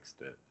have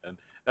fixed it. And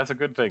that's a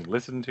good thing.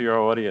 Listen to your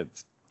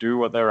audience. Do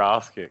what they're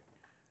asking.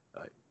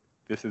 Like,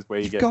 this is where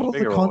you You've get got all the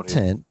bigger content.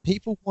 audience.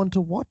 People want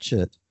to watch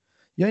it.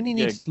 You only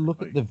need Yeah, to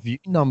look at exactly. the view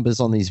numbers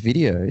on these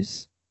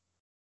videos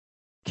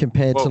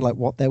compared to Well- like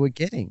what they were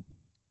getting.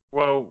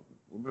 Well,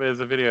 there's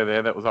a video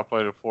there that was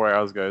uploaded 4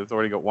 hours ago. It's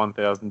already got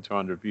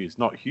 1,200 views.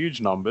 Not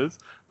huge numbers,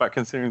 but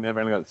considering they've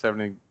only got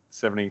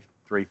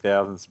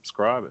 73,000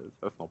 subscribers,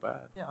 that's not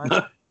bad. Yeah, I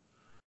know.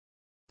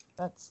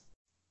 That's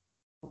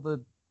the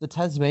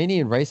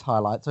Tasmanian race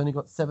highlights only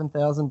got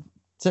 7,000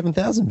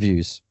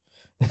 views.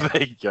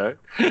 There you go.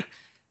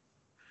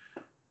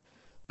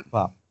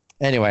 But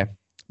anyway,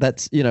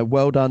 that's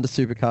well done to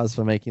Supercars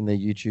for making their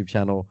YouTube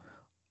channel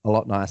a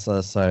lot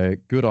nicer. So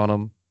good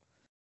on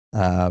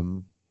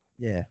them.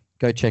 Yeah,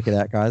 go check it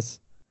out, guys.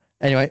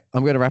 Anyway,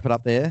 I'm going to wrap it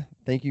up there.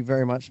 Thank you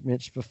very much,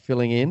 Mitch, for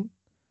filling in.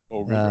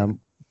 All good.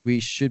 We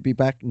should be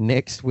back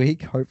next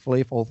week,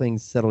 hopefully, if all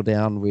things settle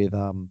down with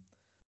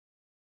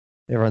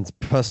everyone's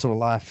personal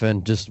life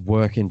and just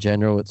work in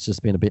general. It's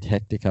just been a bit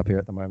hectic up here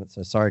at the moment.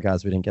 So sorry,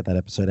 guys, we didn't get that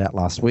episode out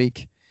last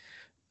week.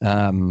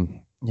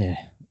 Yeah.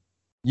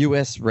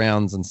 US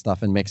rounds and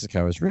stuff in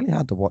Mexico is really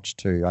hard to watch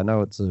too. I know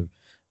it's a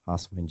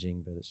ass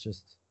whinging, but it's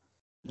just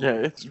Yeah,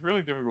 it's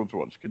really difficult to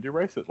watch. Could you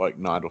race at like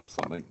night or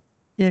something?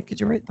 Yeah, could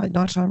you rate like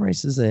nighttime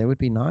races there? Would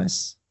be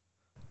nice.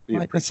 Be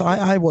Like that's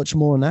appreciated. I watch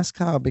more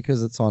NASCAR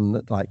because it's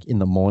on like in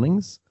the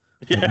mornings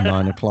at Yeah.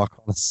 9 o'clock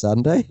on a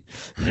Sunday.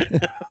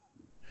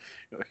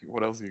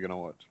 What else are you gonna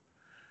watch?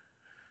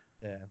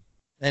 Yeah.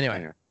 Anyway,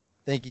 Anyway,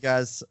 thank you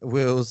guys.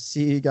 We'll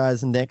see you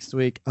guys next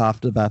week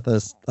after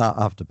Bathurst.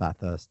 After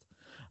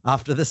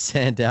the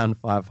Sandown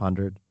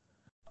 500.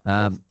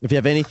 If you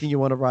have anything you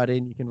want to write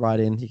in, you can write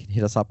in. You can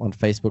hit us up on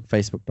Facebook,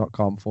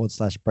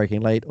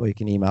 facebook.com/breaking late, or you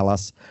can email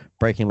us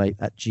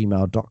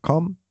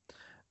breakinglate@gmail.com.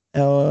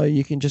 Or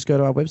you can just go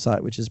to our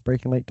website, which is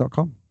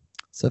breakinglate.com.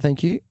 So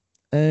thank you.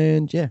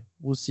 And yeah,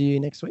 we'll see you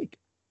next week.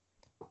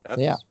 So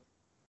yeah,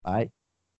 bye.